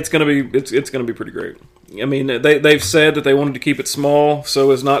 It's gonna be pretty great. I mean, they've said that they wanted to keep it small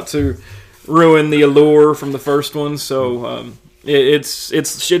so as not to ruin the allure from the first one. So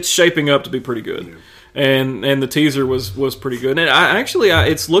it's shaping up to be pretty good. Yeah. And the teaser was pretty good. And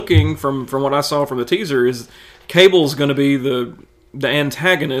it's looking from what I saw from the teaser is Cable's going to be the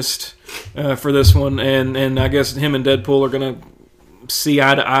antagonist for this one, and I guess him and Deadpool are going to see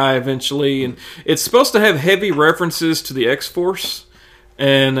eye to eye eventually. And it's supposed to have heavy references to the X-Force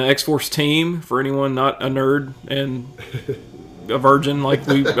and X-Force team for anyone not a nerd and a virgin like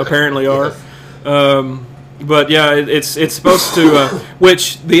we apparently are. But yeah, it's supposed to,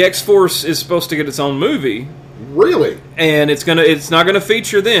 which the X-Force is supposed to get its own movie. Really? And it's not gonna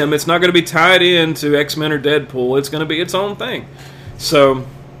feature them. It's not gonna be tied into X-Men or Deadpool. It's gonna be its own thing. So,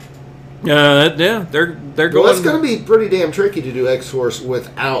 yeah, they're going. Well, that's gonna be pretty damn tricky to do X-Force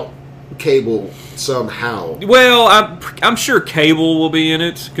without Cable somehow. Well, I'm sure Cable will be in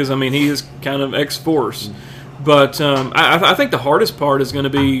it because I mean he is kind of X-Force. But I think the hardest part is going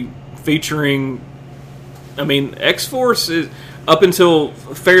to be featuring. I mean, X-Force is up until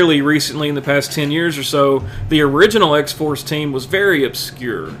fairly recently, in the past 10 years or so, the original X-Force team was very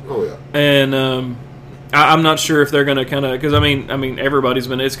obscure. Oh yeah, and I'm not sure if they're going to kind of because I mean everybody's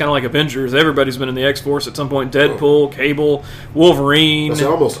been. It's kind of like Avengers. Everybody's been in the X-Force at some point. Deadpool, Cable, Wolverine,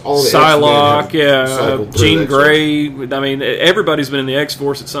 almost all the Psylocke, Jean Grey. I mean, everybody's been in the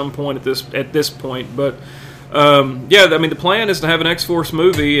X-Force at some point at this point. But yeah, I mean, the plan is to have an X-Force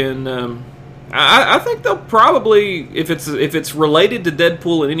movie and. I think they'll probably, if it's related to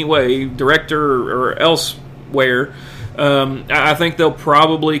Deadpool in any way, director or elsewhere, I think they'll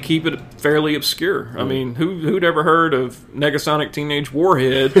probably keep it fairly obscure. I mean, who'd ever heard of Negasonic Teenage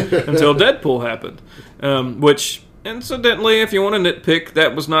Warhead until Deadpool happened? Which, incidentally, if you want to nitpick,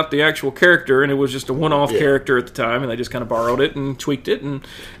 that was not the actual character, and it was just a one-off character at the time, and they just kind of borrowed it and tweaked it, and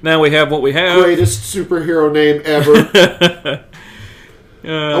now we have what we have. Greatest superhero name ever.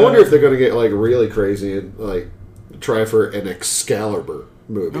 I wonder if they're going to get like really crazy and like try for an Excalibur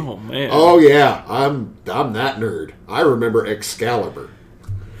movie. Oh man! Oh yeah, I'm that nerd. I remember Excalibur.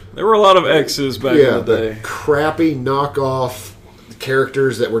 There were a lot of X's back in the day. Crappy knockoff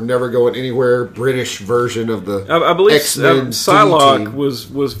characters that were never going anywhere. British version of the I believe X-Men Psylocke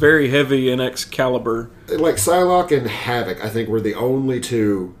was very heavy in Excalibur. Like Psylocke and Havoc, I think were the only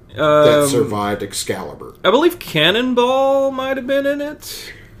two that survived Excalibur. I believe Cannonball might have been in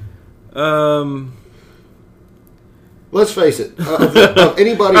it. Let's face it. Of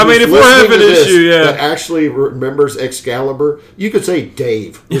anybody I mean, if we're having an issue, that actually remembers Excalibur, you could say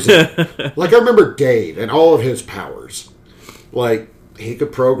Dave. Like, I remember Dave and all of his powers. Like, he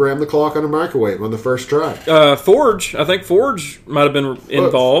could program the clock on a microwave on the first try. Forge. I think Forge might have been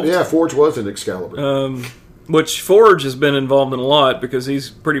involved. Yeah, Forge was in Excalibur. Which Forge has been involved in a lot because he's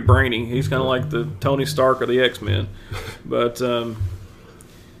pretty brainy. He's kind of like the Tony Stark of the X-Men. But,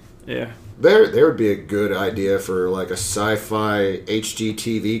 yeah. There would be a good idea for like a sci-fi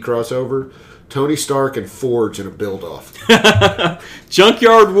HGTV crossover. Tony Stark and Forge in a build-off.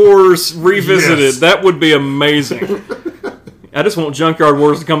 Junkyard Wars revisited. Yes. That would be amazing. I just want Junkyard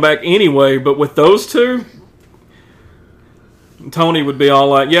Wars to come back anyway, but with those two, Tony would be all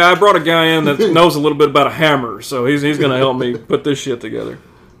like, yeah, I brought a guy in that knows a little bit about a hammer, so he's going to help me put this shit together.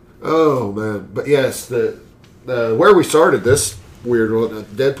 Oh, man. But yes, the where we started this weird one,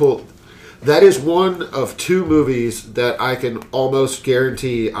 Deadpool, that is one of two movies that I can almost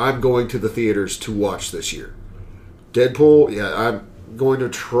guarantee I'm going to the theaters to watch this year. Deadpool, yeah, I'm going to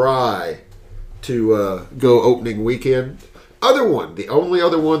try to go opening weekend. The only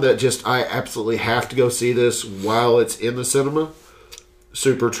other one that just I absolutely have to go see this while it's in the cinema,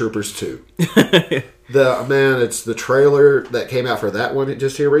 Super Troopers 2. It's the trailer that came out for that one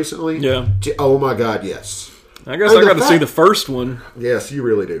just here recently. Yeah. Oh my God, yes. I guess I got to see the first one. Yes, you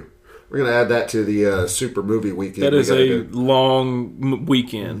really do. We're going to add that to the super movie weekend. That is a long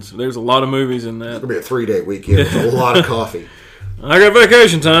weekend. There's a lot of movies in that. It's going to be a 3-day weekend with a lot of coffee. I got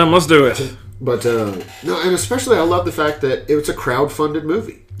vacation time. Let's do it. But, no, and especially I love the fact that it's a crowd-funded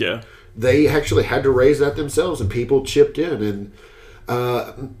movie. Yeah. They actually had to raise that themselves, and people chipped in. And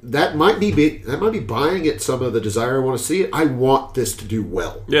that might be buying it some of the desire I want to see it. I want this to do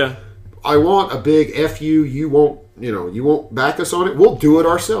well. Yeah. I want a big F you won't back us on it. We'll do it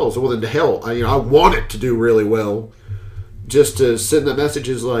ourselves. Well, then to hell. I want it to do really well. Just to send that message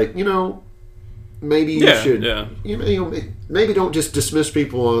is like, maybe you should, maybe don't just dismiss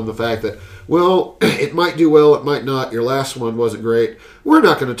people on the fact that, well, it might do well, it might not. Your last one wasn't great. We're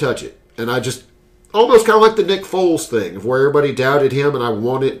not going to touch it. And I just, almost kind of like the Nick Foles thing, of where everybody doubted him, and I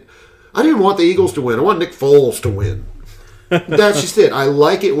didn't want the Eagles to win. I want Nick Foles to win. That's just it. I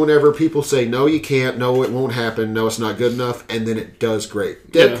like it whenever people say, no, you can't, no, it won't happen, no, it's not good enough, and then it does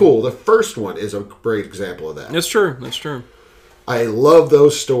great. Deadpool, the first one, is a great example of that. That's true. I love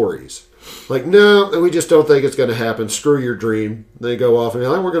those stories. Like, no, we just don't think it's going to happen. Screw your dream. They go off and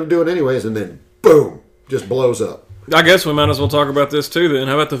we're going to do it anyways, and then boom, just blows up. I guess we might as well talk about this too then.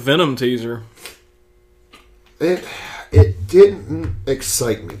 How about the Venom teaser? It didn't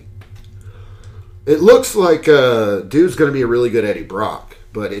excite me. It looks like dude's going to be a really good Eddie Brock,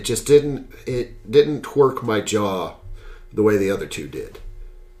 but it just didn't twerk my jaw the way the other two did.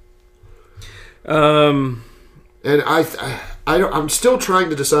 And I'm still trying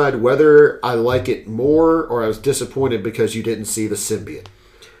to decide whether I like it more or I was disappointed because you didn't see the symbiote.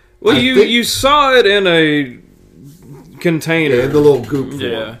 Well, you saw it in a container. Yeah, in the little goop form.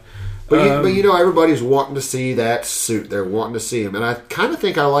 Yeah. But everybody's wanting to see that suit. They're wanting to see him. And I kind of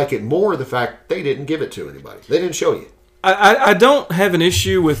think I like it more the fact they didn't give it to anybody. They didn't show you. I don't have an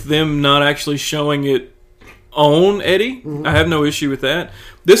issue with them not actually showing it on Eddie. Mm-hmm. I have no issue with that.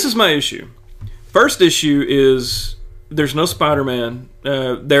 This is my issue. First issue is there's no Spider-Man.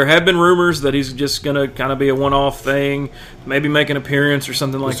 There have been rumors that he's just going to kind of be a one-off thing, maybe make an appearance or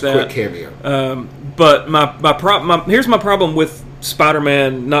something like that. Quick cameo. But here's my problem with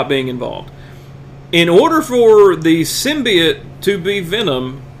Spider-Man not being involved. In order for the symbiote to be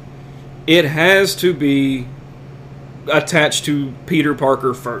Venom, it has to be attached to Peter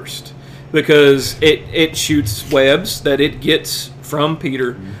Parker first, because it shoots webs that it gets from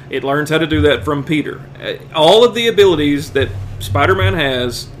Peter. It learns how to do that from Peter. All of the abilities that Spider-Man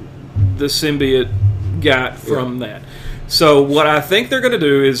has, the symbiote got from that. So what I think they're going to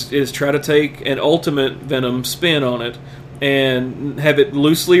do is try to take an Ultimate Venom spin on it and have it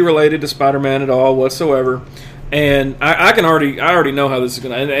loosely related to Spider-Man at all whatsoever. And I already know how this is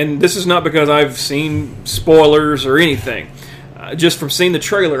going to end. And this is not because I've seen spoilers or anything. Just from seeing the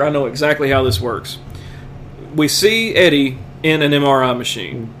trailer, I know exactly how this works. We see Eddie in an MRI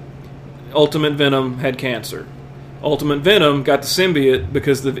machine. Ultimate Venom had cancer. Ultimate Venom got the symbiote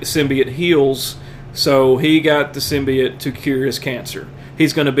because the symbiote heals, so he got the symbiote to cure his cancer.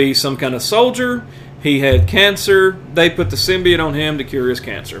 He's going to be some kind of soldier. He had cancer. They put the symbiote on him to cure his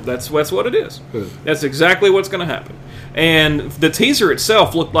cancer. That's what it is. That's exactly what's going to happen. And the teaser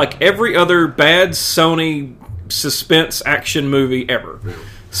itself looked like every other bad Sony suspense action movie ever.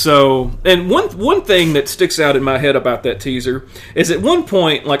 So, and one thing that sticks out in my head about that teaser is at one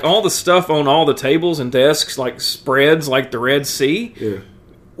point, like all the stuff on all the tables and desks, like spreads like the Red Sea. Yeah.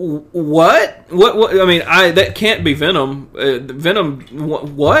 What? I mean, that can't be Venom. Venom.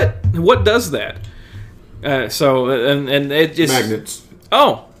 What does that? And it just magnets.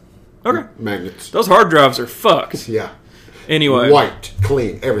 Oh, okay. Magnets. Those hard drives are fucked. Yeah. Anyway, white,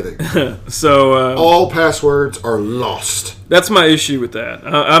 clean, everything. So all passwords are lost. That's my issue with that.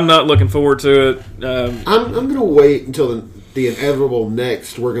 I'm not looking forward to it. I'm going to wait until the inevitable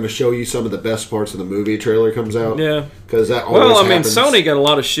next. We're going to show you some of the best parts of the movie trailer comes out. Yeah, because that always happens. Sony got a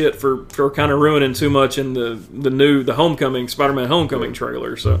lot of shit for kind of ruining too much in the Homecoming Spider-Man Homecoming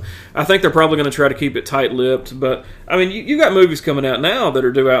trailer. So I think they're probably going to try to keep it tight-lipped. But I mean, you got movies coming out now that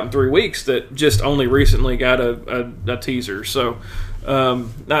are due out in 3 weeks that just only recently got a teaser. So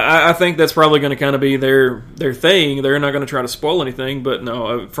I think that's probably going to kind of be their thing. They're not going to try to spoil anything. But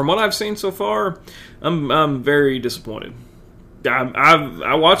no, from what I've seen so far, I'm very disappointed.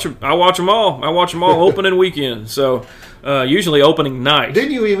 I watch them all. I watch them all opening weekend. So usually opening night.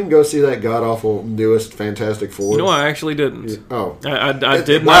 Didn't you even go see that god awful newest Fantastic Four? No, I actually didn't. Yeah. Oh, I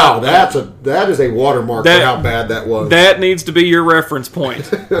did not. Wow, that is a watermark for how bad that was. That needs to be your reference point.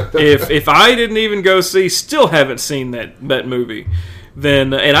 if I didn't even go see, still haven't seen that movie.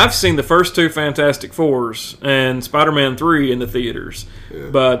 Then, and I've seen the first two Fantastic Fours and Spider-Man 3 in the theaters. Yeah.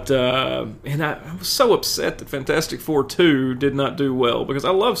 But and I was so upset that Fantastic Four 2 did not do well because I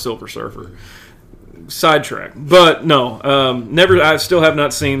love Silver Surfer. Sidetrack. But no, never. I still have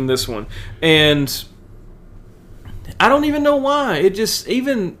not seen this one. And I don't even know why. It just,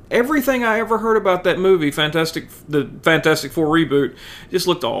 even everything I ever heard about that movie, the Fantastic Four reboot, just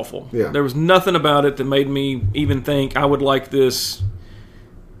looked awful. Yeah. There was nothing about it that made me even think I would like this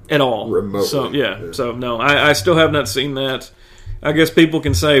at all. Remotely. So, yeah. So, no, I still have not seen that. I guess people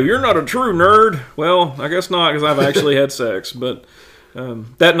can say, you're not a true nerd. Well, I guess not, because I've actually had sex. But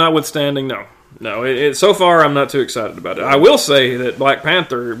that notwithstanding, no. No, so far I'm not too excited about it. I will say that Black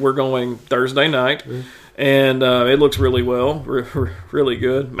Panther, we're going Thursday night, and it looks really well, really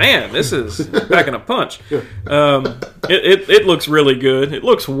good. Man, this is packing a punch. It looks really good. It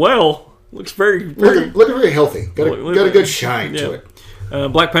looks well. Looks looking very healthy. Got a good shine to it.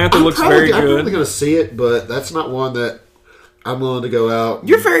 Black Panther looks very good. I'm probably going to see it, but that's not one that I'm willing to go out.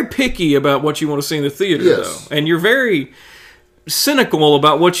 You're very picky about what you want to see in the theater, though. And you're very cynical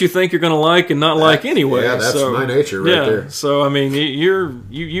about what you think you're going to like and not like anyway. Yeah, that's my nature right there. So, I mean,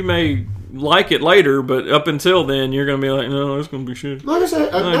 you may like it later, but up until then, you're going to be like, no, it's going to be shit. Like I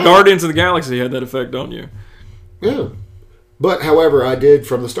said, Guardians of the Galaxy had that effect on you. Yeah. But, however, I did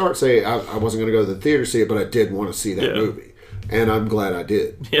from the start say I wasn't going to go to the theater to see it, but I did want to see that movie. And I'm glad I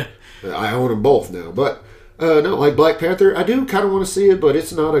did. Yeah. I own them both now. But, no, like Black Panther, I do kind of want to see it, but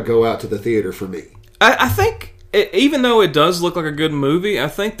it's not a go out to the theater for me. I think, even though it does look like a good movie, I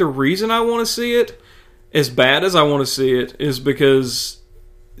think the reason I want to see it, as bad as I want to see it, is because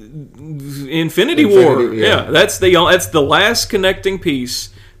Infinity War. That's the last connecting piece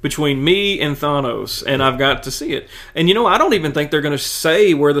between me and Thanos, and I've got to see it. And I don't even think they're going to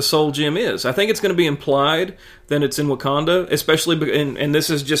say where the Soul Gem is. I think it's going to be implied that it's in Wakanda, especially, and this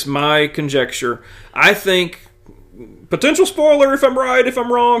is just my conjecture. I think, potential spoiler if I'm right, if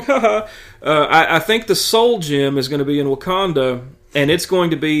I'm wrong, I think the Soul Gem is going to be in Wakanda, and it's going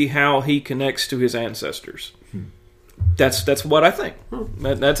to be how he connects to his ancestors. That's what I think.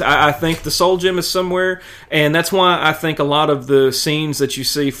 I think the Soul Gem is somewhere, and that's why I think a lot of the scenes that you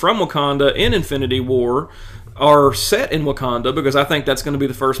see from Wakanda in Infinity War are set in Wakanda, because I think that's going to be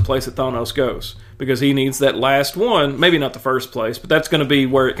the first place that Thanos goes, because he needs that last one. Maybe not the first place, but that's going to be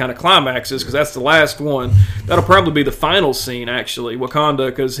where it kind of climaxes, because that's the last one. That'll probably be the final scene, actually, Wakanda,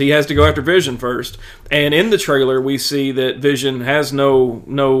 because he has to go after Vision first. And in the trailer, we see that Vision has no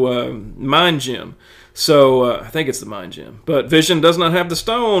mind gem. So, I think it's the mind gem. But Vision does not have the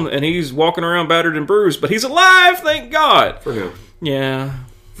stone, and he's walking around battered and bruised, but he's alive, thank God! For now. Yeah.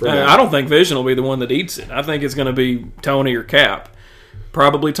 I don't think Vision will be the one that eats it. I think it's going to be Tony or Cap.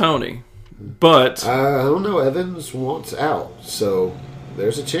 Probably Tony. But I don't know. Evans wants out, so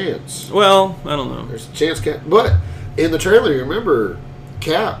there's a chance. Well, I don't know. There's a chance, Cap. But in the trailer, you remember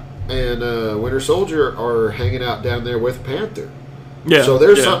Cap and Winter Soldier are hanging out down there with Panther. Yeah, so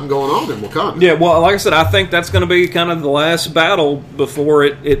there's something going on in Wakanda. Yeah, well, like I said, I think that's going to be kind of the last battle before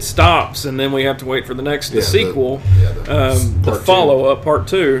it stops, and then we have to wait for the sequel, the follow-up, part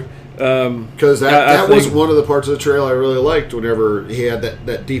 2. Because that was one of the parts of the trailer I really liked, whenever he had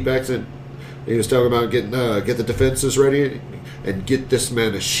that deep accent. He was talking about get the defenses ready and get this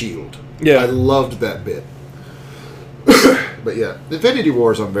man a shield. Yeah, I loved that bit. But yeah, Infinity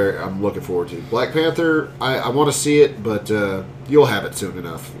Wars I'm looking forward to. Black Panther, I want to see it, but you'll have it soon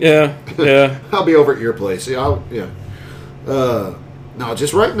enough. Yeah. I'll be over at your place. No,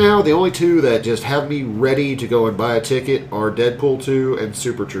 just right now, the only two that just have me ready to go and buy a ticket are Deadpool 2 and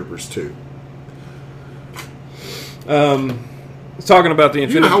Super Troopers 2. Talking about the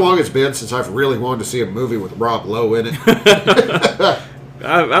Infinity... You know how long it's been since I've really wanted to see a movie with Rob Lowe in it?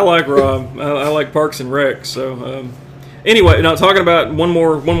 I like Rob. I like Parks and Rec, so... Anyway, now talking about one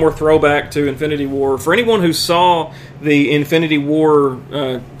more throwback to Infinity War. For anyone who saw the Infinity War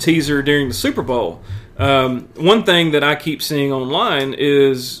teaser during the Super Bowl, one thing that I keep seeing online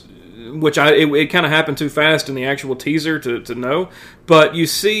is, which it kind of happened too fast in the actual teaser to know, but you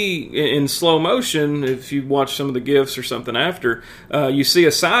see in slow motion, if you watch some of the GIFs or something after, you see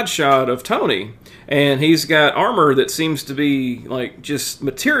a side shot of Tony, and he's got armor that seems to be like just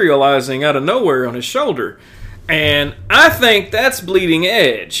materializing out of nowhere on his shoulder. And I think that's bleeding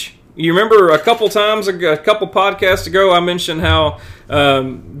edge. You remember a couple podcasts ago, I mentioned how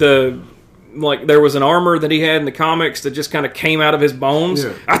there was an armor that he had in the comics that just kind of came out of his bones.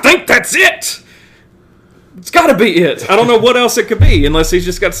 Yeah. I think that's it. It's got to be it. I don't know what else it could be, unless he's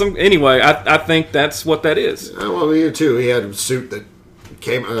just got some. Anyway, I think that's what that is. Well, me too. He had a suit that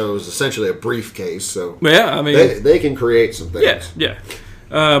came. It was essentially a briefcase. So yeah, I mean, they can create some things. Yeah.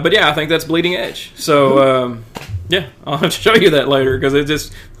 But yeah, I think that's bleeding edge. So yeah, I'll have to show you that later, because it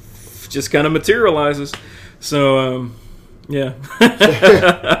just kind of materializes. So yeah.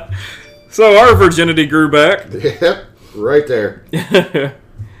 So our virginity grew back. Yep, right there.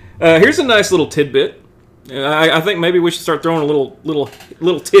 Here's a nice little tidbit. I think maybe we should start throwing a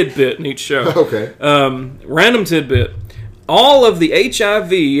little tidbit in each show. Okay. Random tidbit. all of the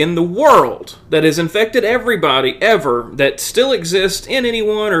HIV in the world that has infected everybody ever that still exists in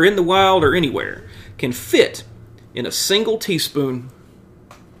anyone or in the wild or anywhere can fit in a single teaspoon.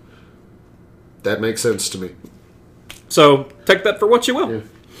 That makes sense to me. So take that for what you will.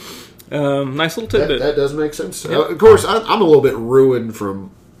 Yeah. Nice little tidbit. That does make sense. Of course, I'm a little bit ruined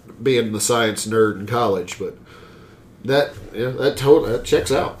from being the science nerd in college, but that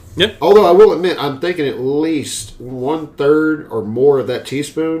checks out. Yeah. Although I will admit, I'm thinking at least 1/3 or more of that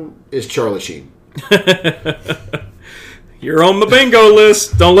teaspoon is Charlie Sheen. You're on my bingo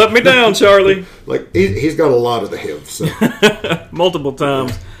list. Don't let me down, Charlie. Like he's got a lot of the HIV. So. Multiple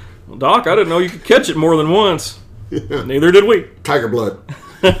times. Well, Doc, I didn't know you could catch it more than once. Neither did we. Tiger blood.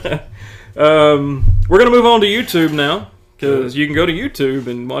 We're going to move on to YouTube now, because you can go to YouTube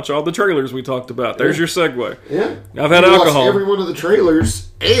and watch all the trailers we talked about. There's your segue. Yeah. I've had you alcohol. Watched every one of the trailers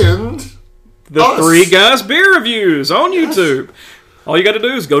and the us. Three Guys Beer Reviews on YouTube. All you got to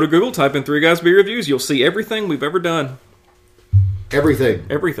do is go to Google, type in Three Guys Beer Reviews. You'll see everything we've ever done. Everything.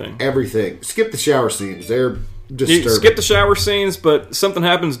 Skip the shower scenes. They're disturbing. You skip the shower scenes, but something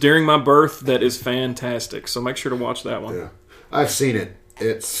happens during my birth that is fantastic. So make sure to watch that one. Yeah. I've seen it.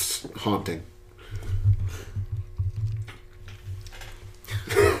 It's haunting.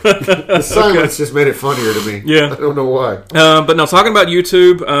 The silence just made it funnier to me. Yeah. I don't know why. But no, talking about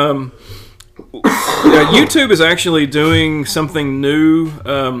YouTube, YouTube is actually doing something new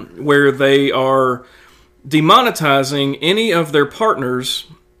where they are demonetizing any of their partners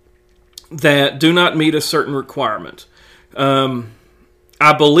that do not meet a certain requirement.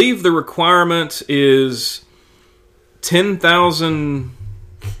 I believe the requirement is 10,000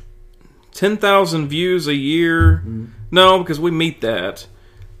 views a year. Mm-hmm. No, because we meet that.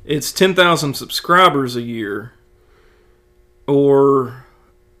 It's 10,000 subscribers a year. Or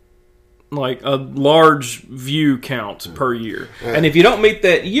like a large view count per year. And if you don't meet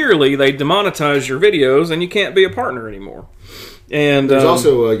that yearly, they demonetize your videos and you can't be a partner anymore. And there's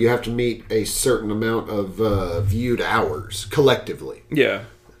also you have to meet a certain amount of viewed hours collectively. Yeah.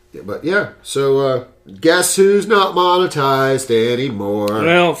 But yeah, so guess who's not monetized anymore?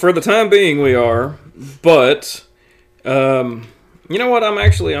 Well, for the time being, we are. But you know what? I'm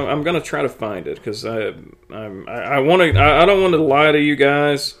going to try to find it because I don't want to lie to you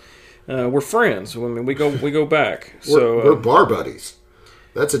guys. We're friends. I mean, we go back. We're bar buddies.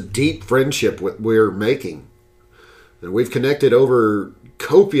 That's a deep friendship we're making. And we've connected over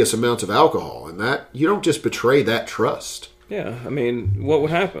copious amounts of alcohol, and that you don't just betray that trust. Yeah, I mean, what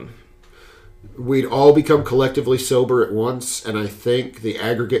would happen? We'd all become collectively sober at once, and I think the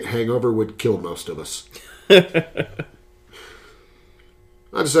aggregate hangover would kill most of us. I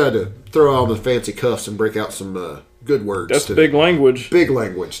decided to throw on the fancy cuffs and break out some good words. That's today. big language. Big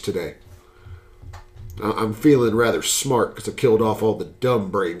language today. I'm feeling rather smart because I killed off all the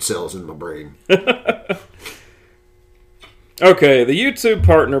dumb brain cells in my brain. Okay, the YouTube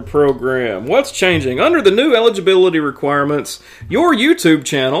Partner Program. What's changing? Under the new eligibility requirements, your YouTube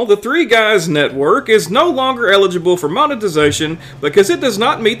channel, the Three Guys Network, is no longer eligible for monetization because it does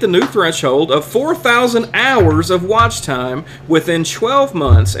not meet the new threshold of 4,000 hours of watch time within 12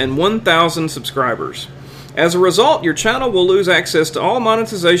 months and 1,000 subscribers. As a result, your channel will lose access to all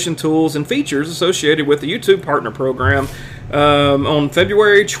monetization tools and features associated with the YouTube Partner Program on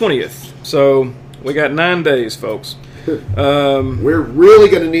February 20th. So, we got 9 days, folks. We're really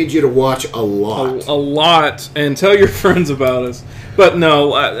going to need you to watch a lot. A lot, and tell your friends about us. But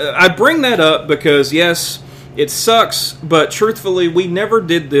no, I bring that up because, yes, it sucks, but truthfully, we never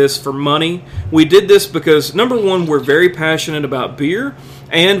did this for money. We did this because, number one, we're very passionate about beer,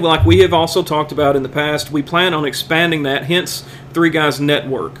 and like we have also talked about in the past, we plan on expanding that, hence Three Guys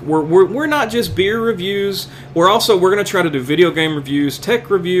Network. We're not just beer reviews. We're going to try to do video game reviews, tech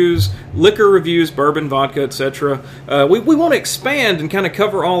reviews, liquor reviews, bourbon, vodka, etc. We want to expand and kind of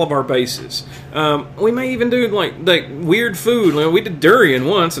cover all of our bases. We may even do like weird food. We did durian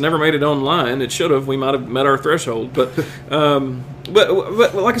once and never made it online. It should have. We might have met our threshold, but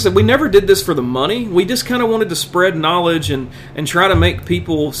like I said, we never did this for the money. We just kind of wanted to spread knowledge and try to make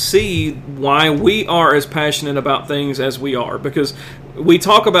people see why we are as passionate about things as we are, because we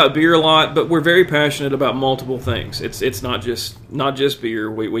talk about beer a lot, but we're very passionate about multiple things. It's not just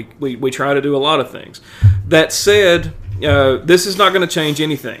beer. We try to do a lot of things. That said, this is not going to change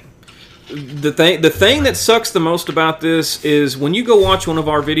anything. The thing that sucks the most about this is when you go watch one of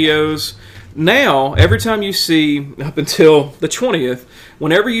our videos. Now, every time you see, up until the 20th,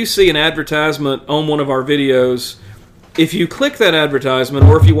 whenever you see an advertisement on one of our videos, if you click that advertisement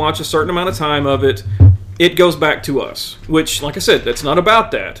or if you watch a certain amount of time of it, it goes back to us. Which, like I said, that's not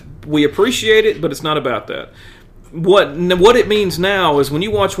about that. We appreciate it, but it's not about that. what it means now is when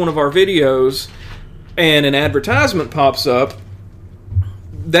you watch one of our videos and an advertisement pops up,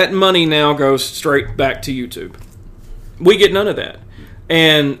 that money now goes straight back to YouTube. We get none of that.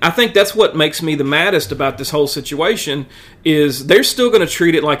 And I think that's what makes me the maddest about this whole situation is they're still going to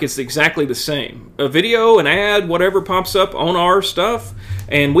treat it like it's exactly the same. A video, an ad, whatever pops up on our stuff,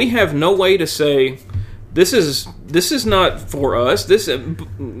 and we have no way to say, this is not for us.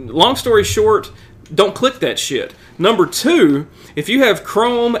 Long story short, don't click that shit. Number two, if you have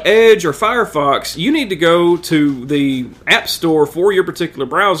Chrome, Edge, or Firefox, you need to go to the App Store for your particular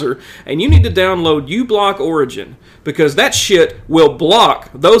browser, and you need to download uBlock Origin, because that shit will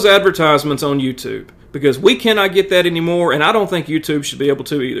block those advertisements on YouTube, because we cannot get that anymore, and I don't think YouTube should be able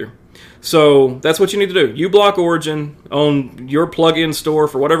to either. So that's what you need to do. uBlock Origin on your plugin store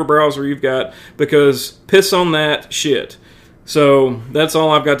for whatever browser you've got, because piss on that shit. So that's all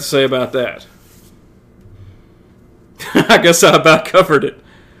I've got to say about that. I guess I about covered it.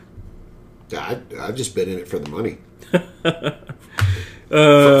 I've just been in it for the money.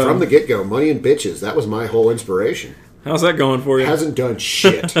 From the get-go, money and bitches. That was my whole inspiration. How's that going for you? Hasn't done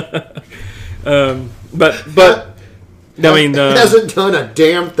shit. But I mean, hasn't done a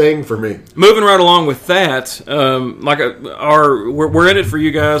damn thing for me. Moving right along with that, we're in it for you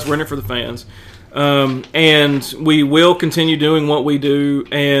guys. We're in it for the fans. And we will continue doing what we do,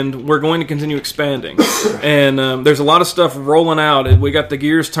 and we're going to continue expanding. And there's a lot of stuff rolling out. We got the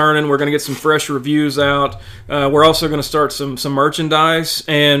gears turning. We're going to get some fresh reviews out. We're also going to start some merchandise,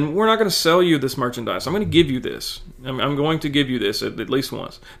 and we're not going to sell you this merchandise. I'm going to give you this. I'm going to give you this at least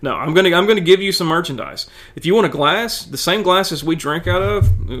once. No, I'm going to give you some merchandise. If you want a glass, the same glasses we drink out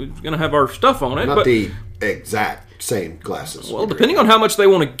of, we're going to have our stuff on it. Not the exact same glasses. Well, depending on how much they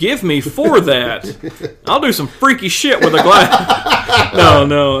want to give me for that, I'll do some freaky shit with a glass.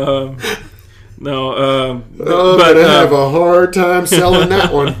 No. But I have a hard time selling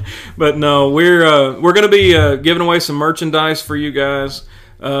that one. But no, we're going to be giving away some merchandise for you guys.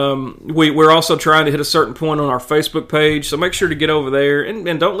 We're also trying to hit a certain point on our Facebook page, so make sure to get over there,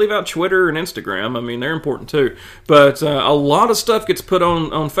 and don't leave out Twitter and Instagram. I mean, they're important too. But a lot of stuff gets put on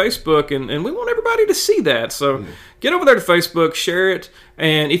Facebook, and we want everybody to see that. So get over there to Facebook, share it,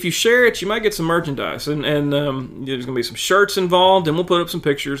 and if you share it, you might get some merchandise. And there's going to be some shirts involved, and we'll put up some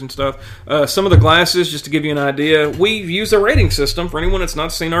pictures and stuff. Some of the glasses, just to give you an idea, we use a rating system for anyone that's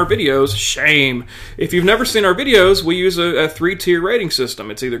not seen our videos. Shame. If you've never seen our videos, we use a 3-tier rating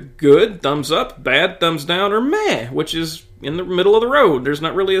system. It's either good, thumbs up, bad, thumbs down, or meh, which is in the middle of the road. There's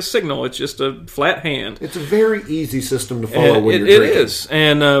not really a signal. It's just a flat hand. It's a very easy system to follow when you're drinking. It is.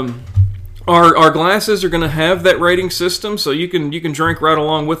 And our glasses are going to have that rating system, so you can drink right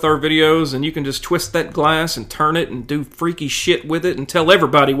along with our videos, and you can just twist that glass and turn it and do freaky shit with it and tell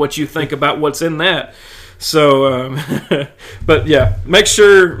everybody what you think about what's in that. So, but yeah, make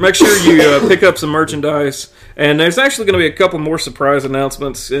sure you pick up some merchandise. And there's actually going to be a couple more surprise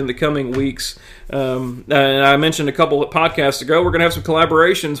announcements in the coming weeks. And I mentioned a couple of podcasts ago, we're going to have some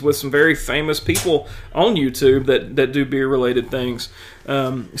collaborations with some very famous people on YouTube that do beer-related things.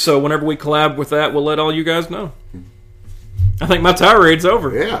 So whenever we collab with that, we'll let all you guys know. I think my Tirade's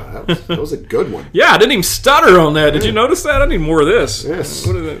over. Yeah, that was a good one. Yeah, I didn't even stutter on that. Did you notice that? I need more of this. Yes.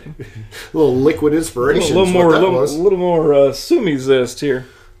 What is it? A little liquid inspiration. A little more Sumi zest here.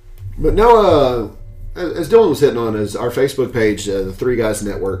 But no, as Dylan was hitting on, is our Facebook page, the Three Guys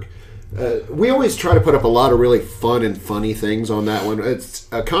Network. We always try to put up a lot of really fun and funny things on that one. It's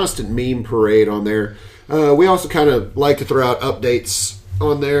a constant meme parade on there. We also kind of like to throw out updates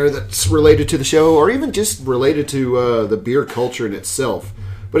on there that's related to the show, or even just related to the beer culture in itself.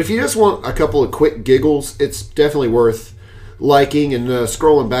 But if you just want a couple of quick giggles, it's definitely worth liking and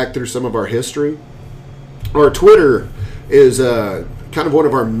scrolling back through some of our history. Our Twitter is kind of one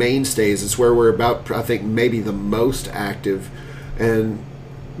of our mainstays. It's where we're about, I think, maybe the most active. And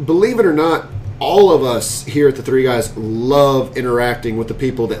believe it or not, all of us here at the Three Guys love interacting with the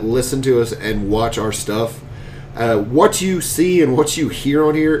people that listen to us and watch our stuff. What you see and what you hear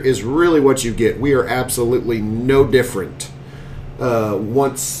on here is really what you get. We are absolutely no different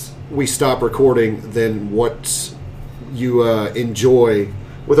once we stop recording than what you enjoy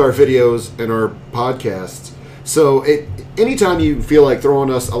with our videos and our podcasts. So anytime you feel like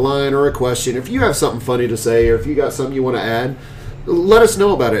throwing us a line or a question, if you have something funny to say or if you got something you want to add, let us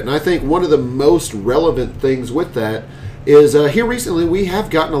know about it. And I think one of the most relevant things with that is here recently we have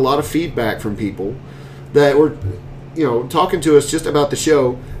gotten a lot of feedback from people that were, talking to us just about the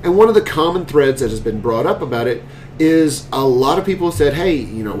show. And one of the common threads that has been brought up about it is a lot of people said, hey,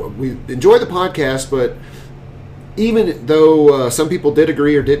 we enjoy the podcast, but even though some people did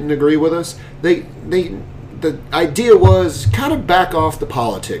agree or didn't agree with us, they the idea was kind of back off the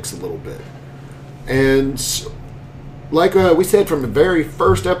politics a little bit. And like we said from the very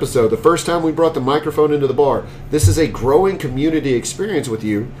first episode, the first time we brought the microphone into the bar, this is a growing community experience with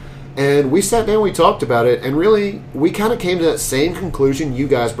you. And we sat down, we talked about it, and really, we kind of came to that same conclusion you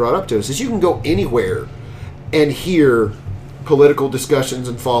guys brought up to us, is you can go anywhere and hear political discussions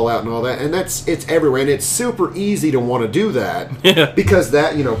and fallout and all that, and it's everywhere, and it's super easy to want to do that, because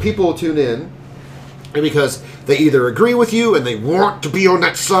that, people will tune in, and because they either agree with you and they want to be on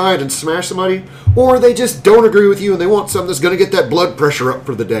that side and smash somebody, or they just don't agree with you and they want something that's going to get that blood pressure up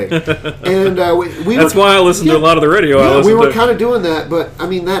for the day. And that's why I listen to a lot of the radio. Yeah, we were kind of doing that, but I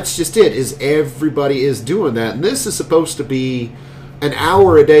mean that's just it. Is everybody is doing that, and this is supposed to be an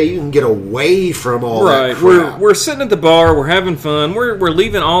hour a day you can get away from all that crap. We're sitting at the bar, we're having fun, we're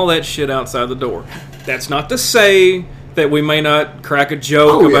leaving all that shit outside the door. That's not to say that we may not crack a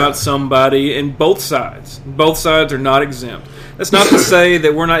joke about somebody, and both sides are not exempt. That's not to say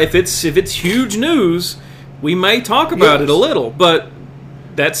that we're not. If it's huge news, we may talk about it a little. But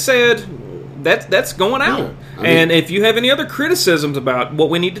that said, that's going out. Yeah. And if you have any other criticisms about what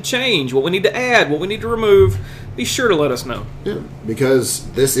we need to change, what we need to add, what we need to remove, be sure to let us know. Yeah,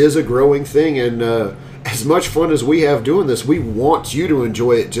 because this is a growing thing, and as much fun as we have doing this, we want you to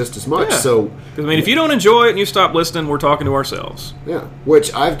enjoy it just as much. Yeah. So, if you don't enjoy it and you stop listening, we're talking to ourselves. Yeah,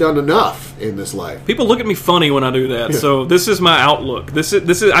 which I've done enough in this life. People look at me funny when I do that. Yeah. So this is my outlook. This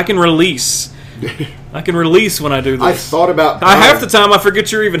is I can release. I can release when I do this. I thought about. Half the time I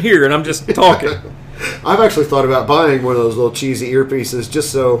forget you're even here, and I'm just talking. I've actually thought about buying one of those little cheesy earpieces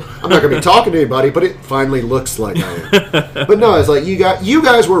just so I'm not going to be talking to anybody, but it finally looks like I am. But no, it's like you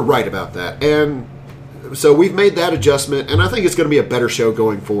guys were right about that, and so we've made that adjustment, and I think it's going to be a better show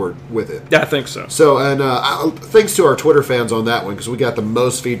going forward with it. Yeah, I think so. So, and thanks to our Twitter fans on that one, because we got the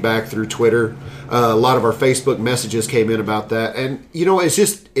most feedback through Twitter. A lot of our Facebook messages came in about that, and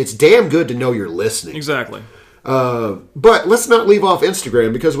it's damn good to know you're listening. Exactly. But let's not leave off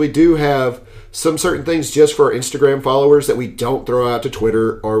Instagram, because we do have some certain things just for our Instagram followers that we don't throw out to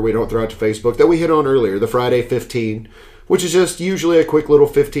Twitter or we don't throw out to Facebook that we hit on earlier, the Friday 15, which is just usually a quick little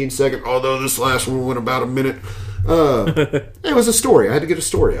 15-second, although this last one went about a minute. It was a story. I had to get a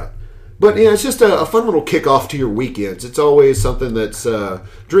story out. But yeah, it's just a fun little kickoff to your weekends. It's always something that's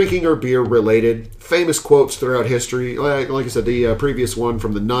drinking or beer related. Famous quotes throughout history. Like I said, the previous one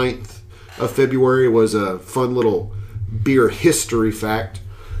from the 9th of February was a fun little beer history fact.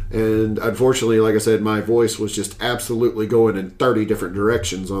 And unfortunately, like I said, my voice was just absolutely going in 30 different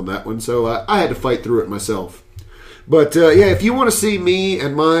directions on that one. So I had to fight through it myself. But yeah, if you want to see me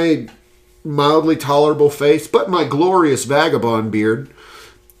and my mildly tolerable face, but my glorious vagabond beard,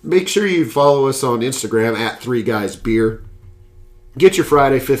 make sure you follow us on Instagram at 3guysbeer. Get your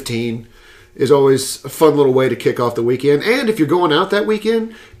Friday 15 is always a fun little way to kick off the weekend. And if you're going out that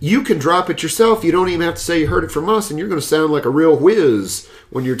weekend, you can drop it yourself. You don't even have to say you heard it from us, and you're going to sound like a real whiz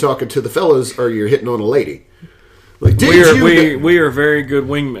when you're talking to the fellas or you're hitting on a lady. Like, we are very good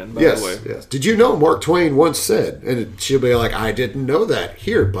wingmen, by the way. Yes. Did you know Mark Twain once said, and she'll be like, I didn't know that.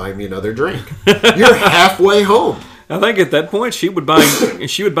 Here, buy me another drink. You're halfway home. I think at that point she would buy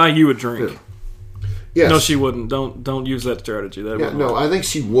you a drink. Yeah. Yes. No, she wouldn't. Don't use that strategy. I think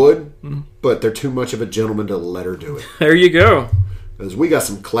she would, but they're too much of a gentleman to let her do it. There you go. Because we got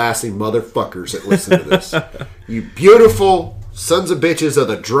some classy motherfuckers that listen to this. You beautiful sons of bitches of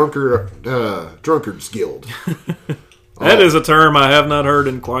the Drunkards Guild. That is a term I have not heard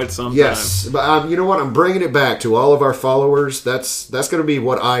in quite some time. Yes, but you know what? I'm bringing it back to all of our followers. That's going to be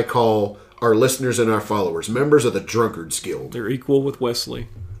what I call our listeners and our followers, members of the Drunkards Guild. They're equal with Wesley.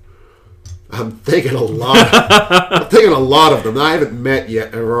 I'm thinking a lot of them. I haven't met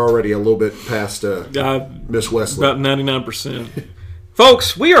yet, and we're already a little bit past Miss Wesley. About 99%.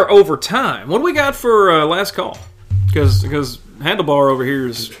 Folks, we are over time. What do we got for last call? Because Handlebar over here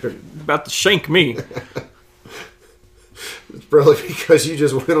is about to shank me. It's probably because you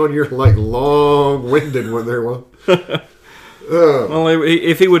just went on your long-winded one there. Well,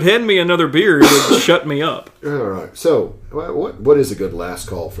 if he would hand me another beer, he would shut me up. All right. So, what is a good last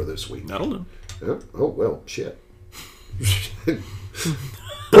call for this week? I don't know. Oh well, shit.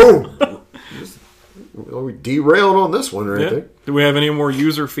 Boom. Are we derailed on this one or anything? Do we have any more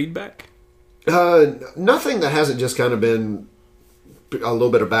user feedback? Nothing that hasn't just kind of been a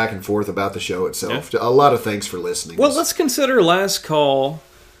little bit of back and forth about the show itself. Yeah. A lot of thanks for listening. Well, let's consider last call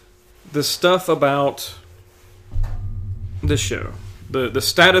the stuff about the show, the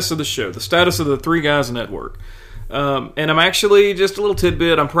status of the show, the status of the Three Guys Network. And I'm actually, just a little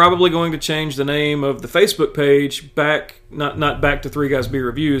tidbit, I'm probably going to change the name of the Facebook page back, not back to Three Guys Beer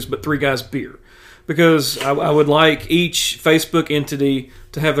Reviews, but Three Guys Beer. because I would like each Facebook entity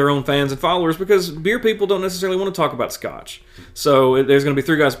to have their own fans and followers, because beer people don't necessarily want to talk about Scotch. So there's going to be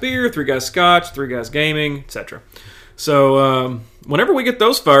 3 Guys Beer, 3 Guys Scotch, 3 Guys Gaming, etc. So whenever we get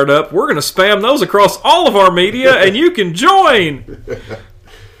those fired up, we're going to spam those across all of our media, and you can join.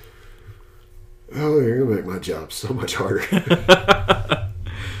 Oh, you're going to make my job so much harder.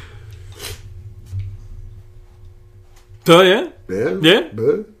 So, yeah. Yeah. Yeah.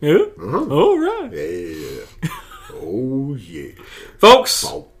 Yeah. Uh-huh. All right. Yeah. Oh, yeah. Folks.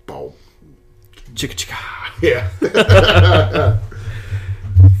 Bow, bow. Chicka chicka. Yeah.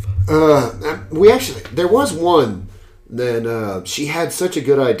 There was one that she had such a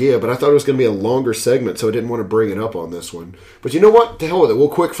good idea, but I thought it was going to be a longer segment, so I didn't want to bring it up on this one. But you know what? To hell with it. We'll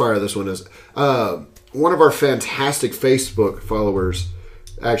quick fire this one. Is one of our fantastic Facebook followers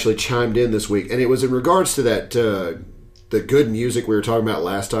actually chimed in this week, and it was in regards to that the good music we were talking about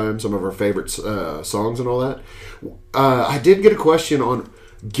last time, some of our favorite songs and all that. I did get a question on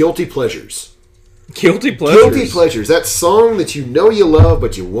guilty pleasures. Guilty pleasures? Guilty pleasures. That song that you know you love,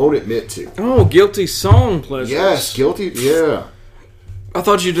 but you won't admit to. Oh, guilty song pleasures. Yes, guilty, yeah. I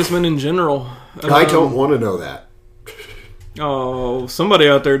thought you just meant in general. I don't want to know that. Oh, somebody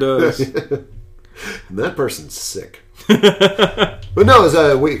out there does. And that person's sick. But no, as,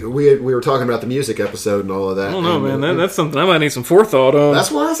 we were talking about the music episode and all of that. I don't know, man. That's something I might need some forethought on.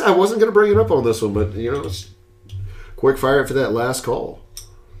 That's why I wasn't going to bring it up on this one, but it's quick fire for that last call.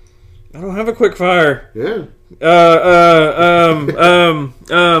 I don't have a quick fire. Yeah.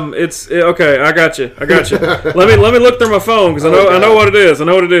 It's okay. I got you. Let me look through my phone, because I know what it is.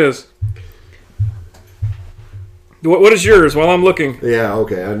 What is yours while I'm looking? Yeah,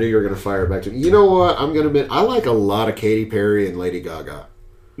 okay. I knew you were going to fire it back to me. You know what? I'm going to admit, I like a lot of Katy Perry and Lady Gaga.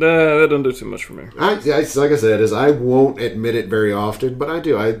 That doesn't do too much for me. Like I said, I won't admit it very often, but I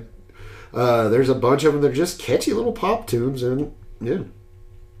do. There's a bunch of them that are just catchy little pop tunes, and yeah.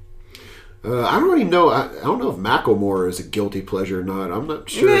 I don't really know. I don't know if Macklemore is a guilty pleasure or not. I'm not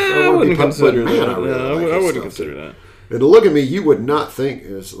sure. I wouldn't consider that. I wouldn't consider that. And to look at me, you would not think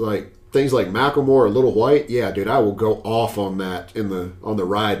it's like things like Macklemore or Little White. Yeah, dude, I will go off on that on the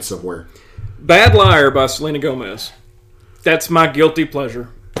ride somewhere. Bad Liar by Selena Gomez. That's my guilty pleasure.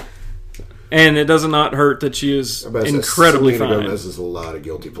 And it does not hurt that she is incredibly fine. Selena Gomez is a lot of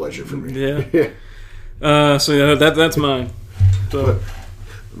guilty pleasure for me. Yeah. So yeah, that's mine. So.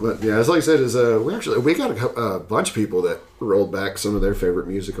 But yeah, as like I said, we got a bunch of people that rolled back some of their favorite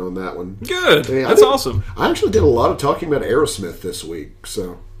music on that one. Good, that's awesome. I actually did a lot of talking about Aerosmith this week,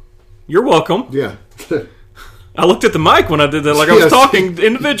 so you're welcome. Yeah, I looked at the mic when I did that, like I was talking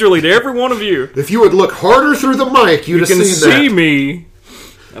individually to every one of you. If you would look harder through the mic, you'd have seen that. You can see me.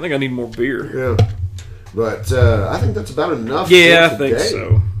 I think I need more beer. Yeah. But I think that's about enough. Yeah, I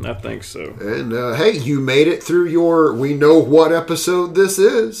think so. And hey, you made it through your We Know What episode this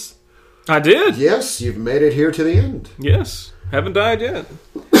is. I did. Yes, you've made it here to the end. Yes. Haven't died yet.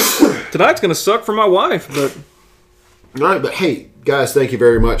 Tonight's going to suck for my wife, but... All right, but hey, guys, thank you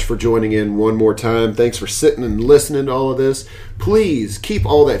very much for joining in one more time. Thanks for sitting and listening to all of this. Please keep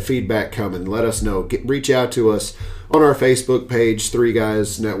all that feedback coming. Let us know. Reach out to us on our Facebook page, 3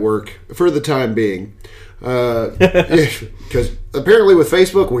 Guys Network, for the time being. Because apparently with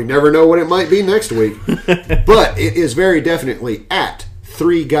Facebook, we never know what it might be next week. But it is very definitely at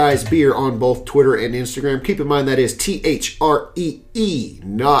 3 Guys Beer on both Twitter and Instagram. Keep in mind that is THREE,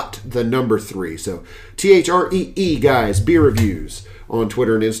 not the number 3. So THREE Guys Beer Reviews on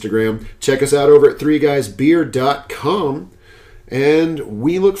Twitter and Instagram. Check us out over at 3guysbeer.com. And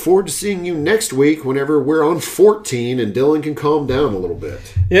we look forward to seeing you next week whenever we're on 14 and Dylan can calm down a little bit.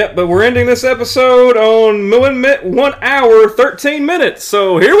 Yeah, but we're ending this episode on 1 hour, 13 minutes.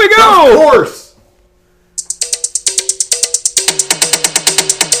 So here we go! Of course!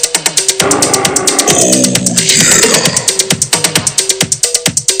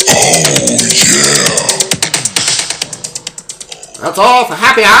 That's all for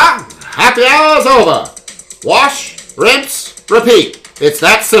Happy Hour. Happy Hour's over. Wash, rinse, repeat. It's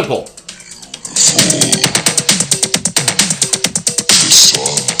that simple.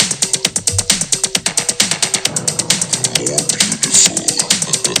 This